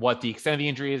what the extent of the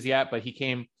injury is yet, but he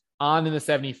came on in the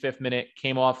 75th minute,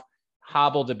 came off,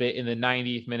 hobbled a bit in the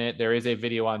 90th minute. There is a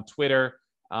video on Twitter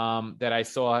that I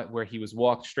saw where he was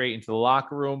walked straight into the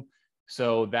locker room.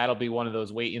 So that'll be one of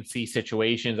those wait and see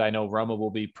situations. I know Roma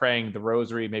will be praying the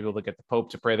rosary. Maybe we'll get the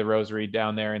Pope to pray the rosary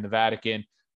down there in the Vatican,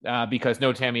 because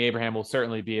no Tammy Abraham will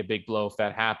certainly be a big blow if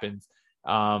that happens.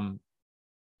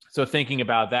 So thinking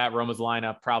about that, Roma's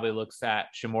lineup probably looks at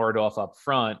Shomurodov up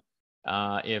front.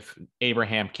 If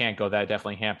Abraham can't go, that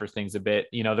definitely hampers things a bit.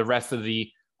 The rest of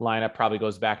the lineup probably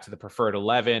goes back to the preferred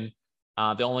 11.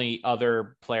 The only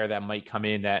other player that might come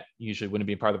in that usually wouldn't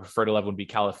be part of the preferred 11 would be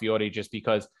Calafiori, just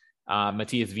because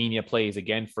Matias Viña plays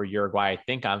again for Uruguay, I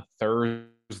think on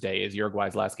Thursday is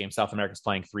Uruguay's last game. South America's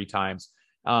playing 3 times.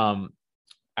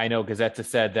 I know Gazzetta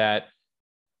said that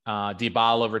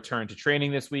Dybala returned to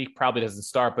training this week, probably doesn't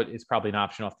start, but it's probably an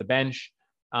option off the bench.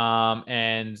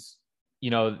 And,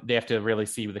 they have to really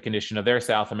see the condition of their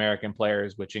South American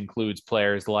players, which includes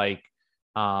players like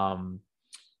Cuadrado,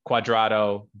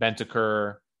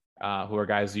 Bentancur, who are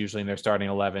guys usually in their starting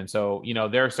 11. So,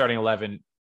 their starting 11,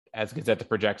 as Gazzetta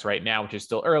projects right now, which is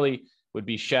still early, would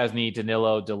be Szczesny,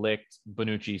 Danilo, De Ligt,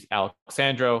 Bonucci,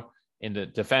 Alexandro. In the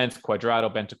defense,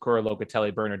 Cuadrado, Bentancur,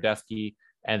 Locatelli, Bernardeschi,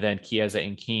 and then Chiesa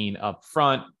and Keane up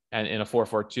front, and in a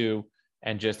 4-4-2.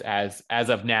 And just as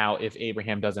of now, if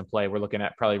Abraham doesn't play, we're looking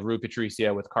at probably Rui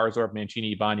Patricio with Karsdorp,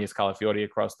 Mancini, Ibanez, Calafiori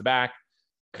across the back,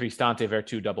 Cristante,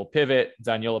 Vertu double pivot,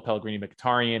 Zaniolo, Pellegrini,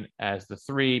 Mkhitaryan as the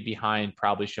 3 behind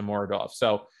probably Shomurodov.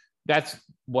 So that's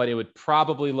what it would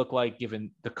probably look like given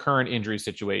the current injury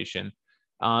situation.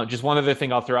 Just one other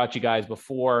thing I'll throw out you guys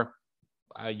before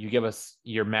you give us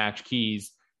your match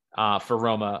keys for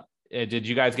Roma. Did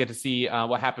you guys get to see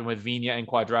what happened with Viña and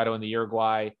Cuadrado in the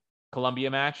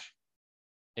Uruguay-Colombia match?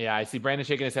 Yeah, I see Brandon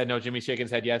shaking his head. No, Jimmy's shaking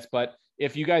his head. Yes. But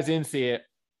if you guys didn't see it,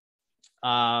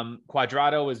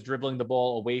 Cuadrado was dribbling the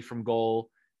ball away from goal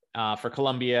for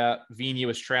Colombia. Viña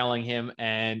was trailing him,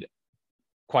 and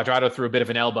Cuadrado threw a bit of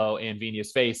an elbow in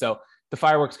Viña's face. So the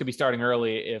fireworks could be starting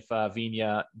early if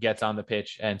Viña gets on the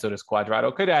pitch, and so does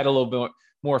Cuadrado. Could add a little bit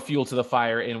more fuel to the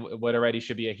fire in what already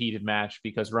should be a heated match,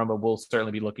 because Roma will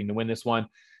certainly be looking to win this one.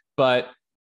 But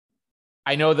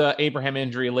I know the Abraham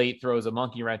injury late throws a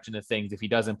monkey wrench into things if he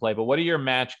doesn't play, but what are your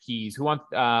match keys?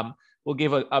 We'll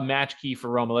give a match key for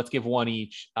Roma. Let's give one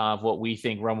each of what we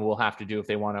think Roma will have to do if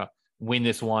they want to win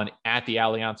this one at the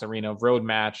Allianz Arena road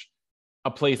match, a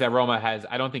place that Roma has,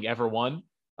 I don't think, ever won.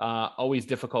 Always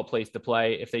difficult place to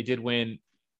play. If they did win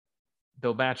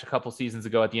the match a couple seasons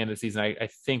ago at the end of the season, I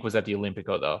think was at the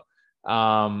Olympico though.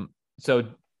 So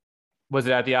was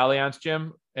it at the Allianz,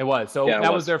 Jim? It was. So yeah,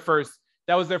 that was their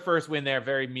first win there.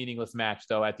 Very meaningless match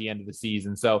though at the end of the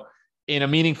season. So in a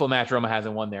meaningful match, Roma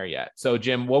hasn't won there yet. So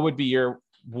Jim, what would be your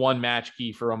one match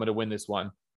key for Roma to win this one?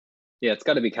 Yeah, it's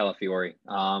got to be Calafiori.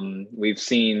 We've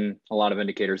seen a lot of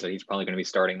indicators that he's probably going to be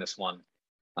starting this one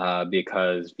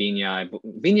because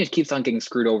Viña keeps on getting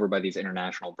screwed over by these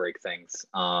international break things.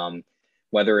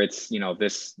 Whether it's,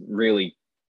 this really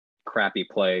crappy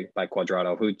play by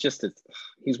Cuadrado, who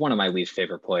he's one of my least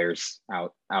favorite players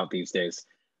out these days.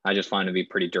 I just find him to be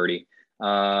pretty dirty.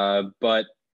 But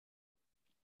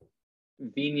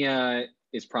Viña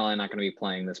is probably not going to be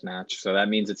playing this match. So that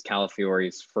means it's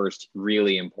Calafiori's first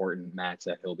really important match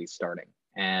that he'll be starting.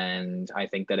 And I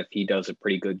think that if he does a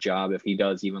pretty good job, if he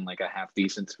does even like a half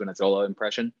decent Spinazzola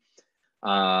impression,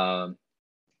 Roma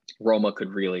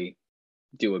could really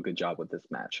do a good job with this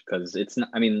match, because it's not,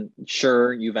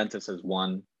 sure, Juventus has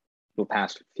won the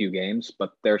past few games,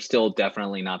 but they're still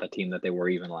definitely not the team that they were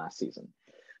even last season.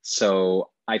 So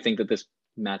I think that this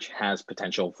match has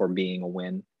potential for being a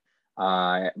win. But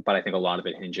I think a lot of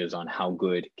it hinges on how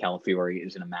good Calafiori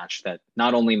is in a match that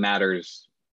not only matters,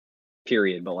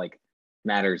 period, but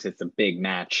matters. It's a big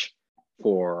match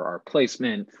for our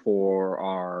placement, for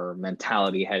our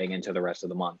mentality heading into the rest of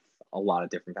the month. A lot of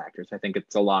different factors. I think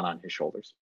it's a lot on his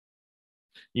shoulders.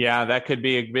 Yeah, that could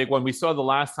be a big one. We saw the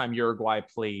last time Uruguay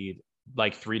played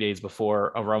 3 days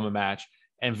before a Roma match,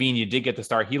 and Viña did get the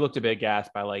start. He looked a bit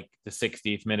gassed by the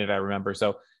 60th minute, I remember.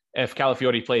 So if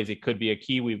Calafiori plays, it could be a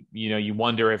key. You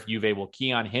wonder if Juve will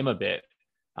key on him a bit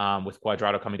with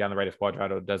Cuadrado coming down the right if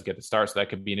Cuadrado does get the start. So that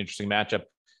could be an interesting matchup.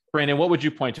 Brandon, what would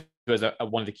you point to as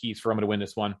one of the keys for Roma to win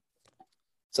this one?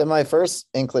 So my first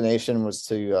inclination was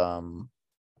to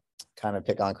kind of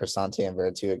pick on Cristante and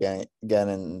Vertu again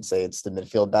and say it's the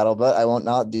midfield battle, but I won't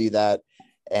not do that.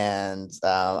 And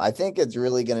I think it's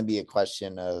really going to be a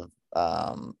question of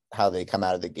how they come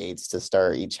out of the gates to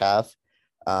start each half.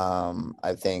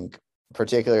 I think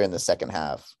particularly in the second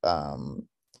half,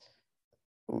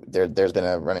 there's been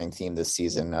a running theme this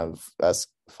season of us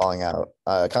coming out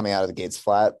of the gates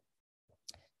flat.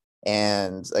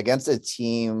 And against a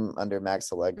team under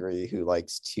Max Allegri who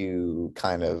likes to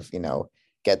kind of,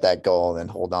 get that goal and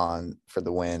hold on for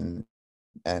the win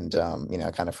and,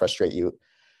 kind of frustrate you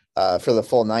for the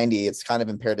full 90, it's kind of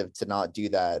imperative to not do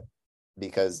that,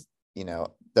 because,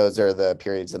 those are the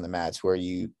periods in the match where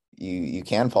you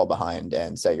can fall behind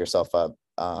and set yourself up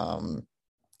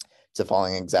to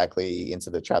falling exactly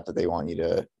into the trap that they want you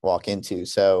to walk into.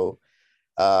 So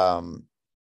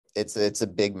it's a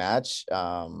big match.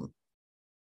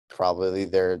 Probably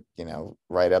they're,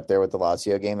 right up there with the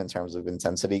Lazio game in terms of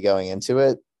intensity going into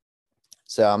it.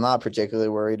 So I'm not particularly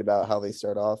worried about how they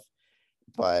start off,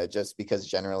 but just because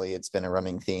generally it's been a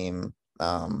running theme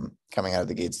coming out of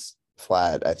the gates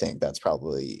flat, I think that's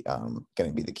probably going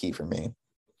to be the key for me.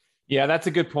 Yeah, that's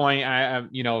a good point.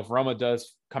 If Roma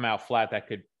does come out flat, that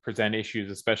could present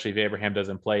issues, especially if Abraham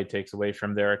doesn't play. It takes away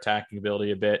from their attacking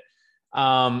ability a bit.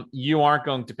 You aren't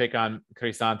going to pick on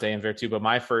Cristante and Veretout, but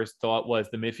my first thought was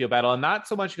the midfield battle, and not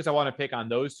so much because I want to pick on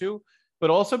those two, but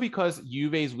also because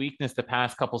Juve's weakness the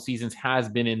past couple seasons has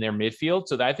been in their midfield.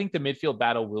 So I think the midfield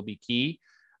battle will be key.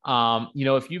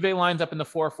 If Juve lines up in the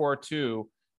 4-4-2,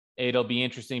 it'll be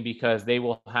interesting because they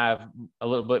will have a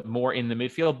little bit more in the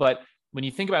midfield. But when you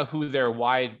think about who their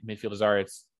wide midfielders are,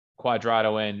 it's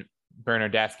Cuadrado and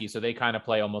Bernardeschi. So they kind of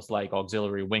play almost like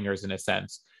auxiliary wingers in a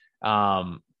sense,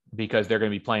 because they're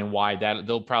going to be playing wide. That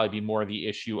they'll probably be more the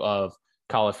issue of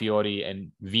Calafiori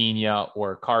and Vigna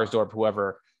or Karsdorp,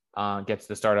 whoever gets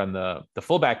the start on the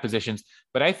fullback positions.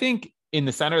 But I think in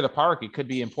the center of the park, it could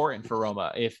be important for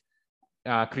Roma. If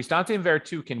Cristante and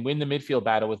Veretout can win the midfield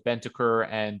battle with Bentancur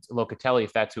and Locatelli,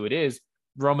 if that's who it is,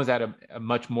 Roma's at a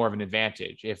much more of an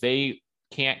advantage. If they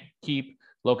can't keep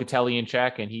Locatelli in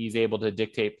check and he's able to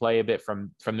dictate play a bit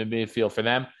from the midfield for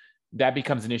them, that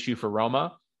becomes an issue for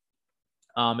Roma.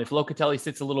 If Locatelli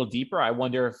sits a little deeper, I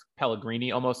wonder if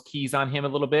Pellegrini almost keys on him a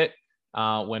little bit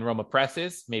when Roma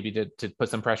presses, maybe to put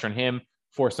some pressure on him,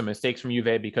 force some mistakes from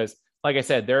Juve, because like I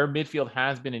said, their midfield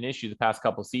has been an issue the past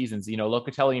couple of seasons.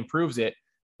 Locatelli improves it,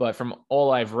 but from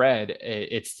all I've read,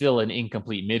 it's still an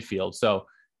incomplete midfield. So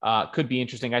could be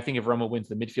interesting. I think if Roma wins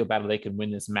the midfield battle, they can win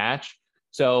this match.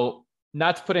 So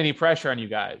not to put any pressure on you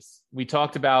guys. We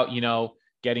talked about,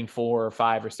 getting 4 or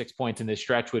 5 or 6 points in this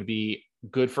stretch would be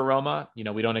good for Roma.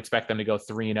 We don't expect them to go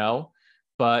 3-0,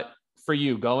 but for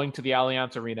you going to the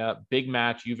Allianz Arena, big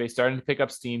match, Juve starting to pick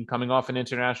up steam, coming off an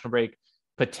international break,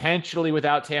 potentially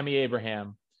without Tammy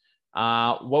Abraham.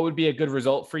 What would be a good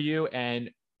result for you? And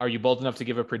are you bold enough to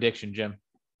give a prediction, Jim?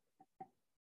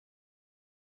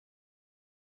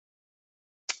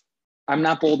 I'm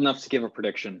not bold enough to give a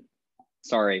prediction.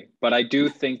 Sorry, but I do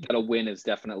think that a win is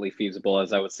definitely feasible,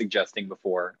 as I was suggesting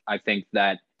before. I think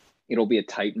that it'll be a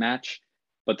tight match,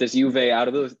 but this Juve, out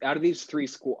of these three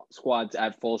squads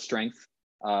at full strength,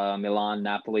 Milan,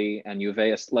 Napoli, and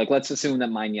Juve, let's assume that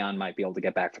Maignan might be able to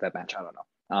get back for that match. I don't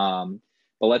know.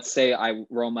 But let's say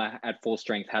Roma at full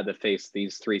strength had to face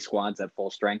these three squads at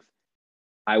full strength.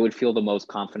 I would feel the most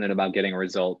confident about getting a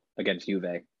result against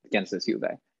this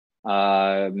Juve.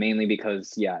 Mainly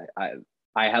because,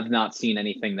 I have not seen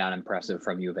anything that impressive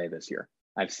from Juve this year.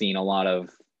 I've seen a lot of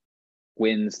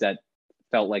wins that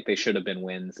felt like they should have been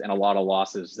wins and a lot of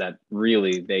losses that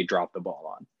really they dropped the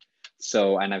ball on.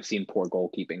 So, and I've seen poor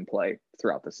goalkeeping play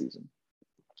throughout the season.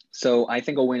 So I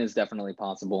think a win is definitely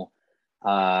possible.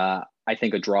 I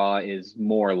think a draw is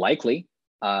more likely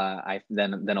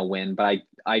than a win, but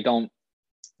I don't,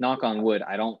 knock on wood,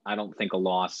 I don't think a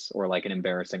loss or like an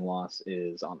embarrassing loss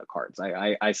is on the cards.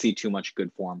 I see too much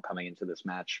good form coming into this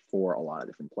match for a lot of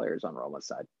different players on Roma's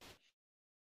side.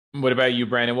 What about you,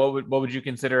 Brandon? What would you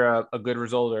consider a good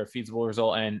result or a feasible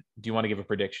result? And do you want to give a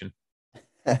prediction?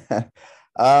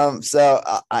 So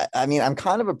I mean, I'm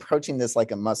kind of approaching this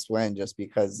like a must win just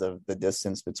because of the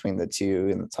distance between the two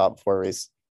in the top 4 race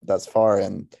thus far.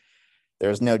 And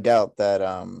there's no doubt that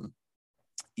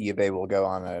Juve will go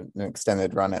on an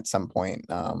extended run at some point.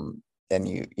 And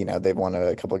they've won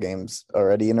a couple of games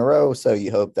already in a row. So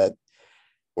you hope that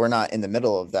we're not in the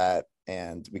middle of that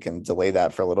and we can delay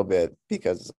that for a little bit,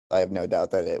 because I have no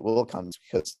doubt that it will come,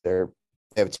 because they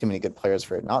have too many good players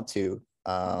for it not to.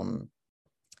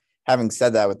 Having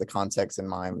said that, with the context in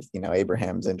mind, with,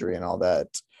 Abraham's injury and all that,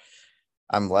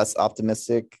 I'm less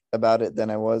optimistic about it than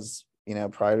I was,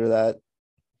 prior to that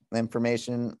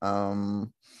information.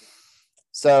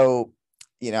 So,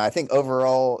 I think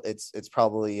overall it's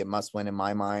probably a must win in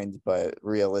my mind, but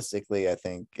realistically, I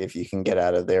think if you can get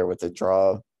out of there with a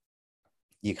draw,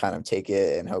 you kind of take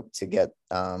it and hope to get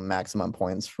maximum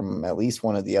points from at least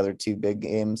one of the other 2 big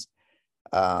games.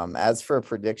 As for a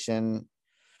prediction,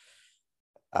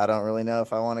 I don't really know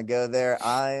if I want to go there.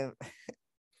 I'm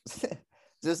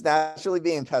just naturally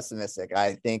being pessimistic.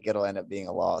 I think it'll end up being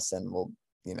a loss and we'll,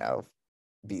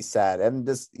 be sad. And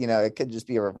this, it could just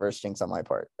be a reverse jinx on my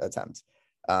part attempt.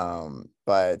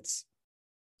 But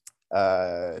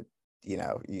you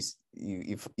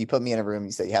put me in a room,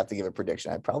 you say you have to give a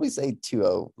prediction. I'd probably say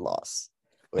 2-0 loss,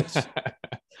 which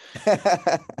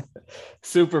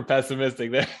super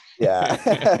pessimistic there.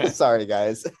 Yeah. Sorry,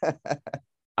 guys.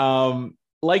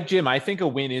 Like Jim, I think a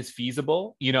win is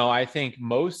feasible. I think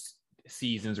most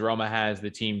seasons Roma has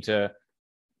the team to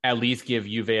at least give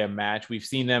Juve a match. We've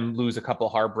seen them lose a couple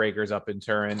heartbreakers up in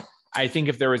Turin. I think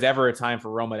if there was ever a time for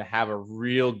Roma to have a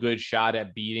real good shot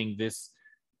at beating this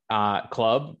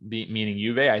club, meaning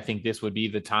Juve, I think this would be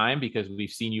the time, because we've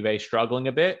seen Juve struggling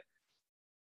a bit,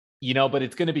 but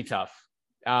it's going to be tough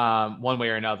one way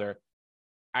or another.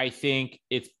 I think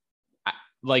it's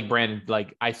like Brandon,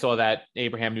 like I saw that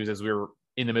Abraham news as we were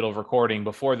in the middle of recording.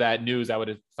 Before that news, I would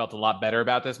have felt a lot better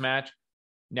about this match.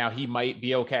 Now he might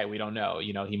be okay. We don't know.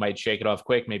 He might shake it off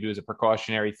quick. Maybe it was a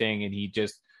precautionary thing and he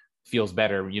just feels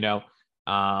better,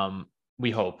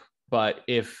 we hope. But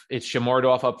if it's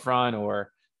Shomurodov up front,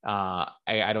 or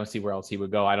I don't see where else he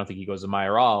would go. I don't think he goes to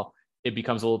Mayoral. It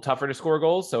becomes a little tougher to score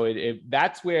goals. So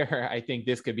that's where I think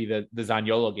this could be the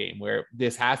Zaniolo game, where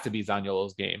this has to be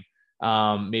Zaniolo's game.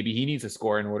 Maybe he needs to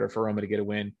score in order for Roma to get a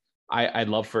win. I'd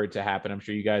love for it to happen. I'm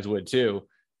sure you guys would too.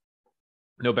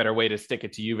 No better way to stick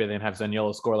it to Juve than have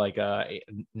Zaniolo score like a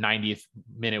 90th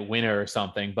minute winner or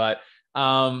something. But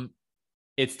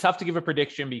it's tough to give a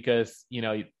prediction because,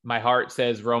 my heart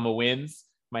says Roma wins.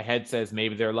 My head says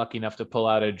maybe they're lucky enough to pull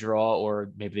out a draw,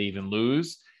 or maybe they even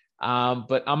lose.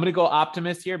 But I'm going to go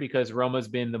optimist here because Roma's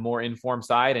been the more informed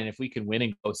side. And if we can win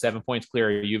and go 7 points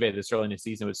clear of Juve this early in the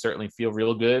season, it would certainly feel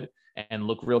real good and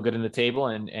look real good in the table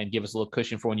and give us a little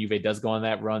cushion for when Juve does go on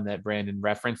that run that Brandon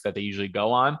referenced that they usually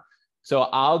go on. So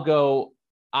I'll go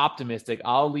optimistic.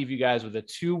 I'll leave you guys with a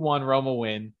 2-1 Roma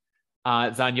win.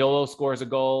 Zaniolo scores a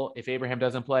goal. If Abraham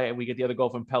doesn't play and we get the other goal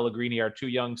from Pellegrini, our two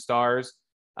young stars,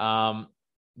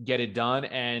 get it done.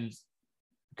 And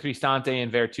Cristante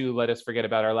and Vertu, let us forget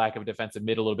about our lack of defensive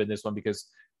mid a little bit in this one, because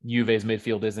Juve's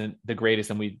midfield isn't the greatest,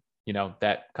 and we,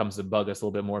 that comes to bug us a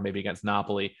little bit more maybe against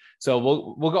Napoli. So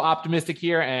we'll go optimistic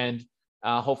here, and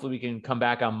hopefully we can come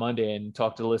back on Monday and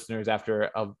talk to the listeners after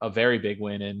a very big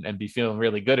win and be feeling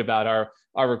really good about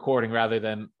our recording rather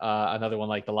than another one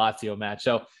like the Lazio match.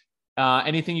 So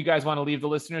anything you guys want to leave the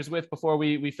listeners with before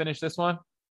we finish this one?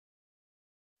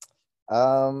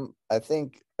 I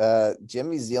think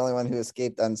Jimmy's the only one who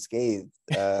escaped unscathed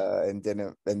and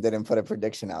didn't put a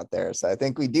prediction out there. So I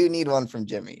think we do need one from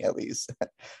Jimmy at least.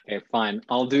 Okay, fine.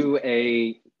 I'll do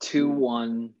a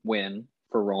 2-1 win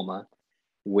for Roma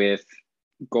with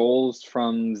goals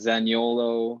from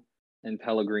Zaniolo and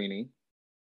Pellegrini,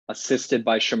 assisted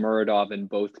by Shomurodov in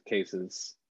both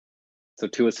cases. So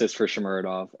 2 assists for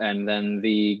Shomurodov. And then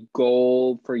the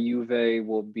goal for Juve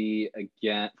will be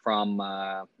again from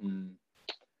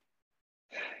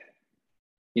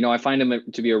I find him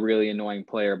to be a really annoying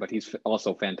player, but he's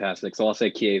also fantastic. So I'll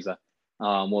say Chiesa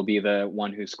will be the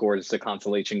one who scores the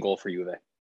consolation goal for Juve.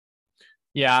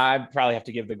 Yeah, I'd probably have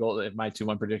to give my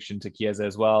 2-1 prediction to Chiesa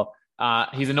as well.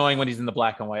 He's annoying when he's in the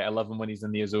black and white. I love him when he's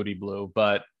in the Azzurri blue.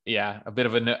 But yeah, a bit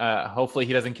of hopefully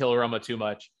he doesn't kill Roma too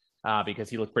much because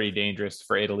he looked pretty dangerous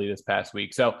for Italy this past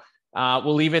week. So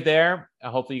we'll leave it there.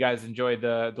 Hopefully you guys enjoyed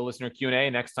the listener Q&A.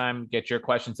 Next time, get your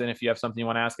questions in if you have something you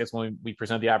want to ask us when we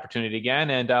present the opportunity again.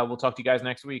 And we'll talk to you guys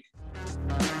next week.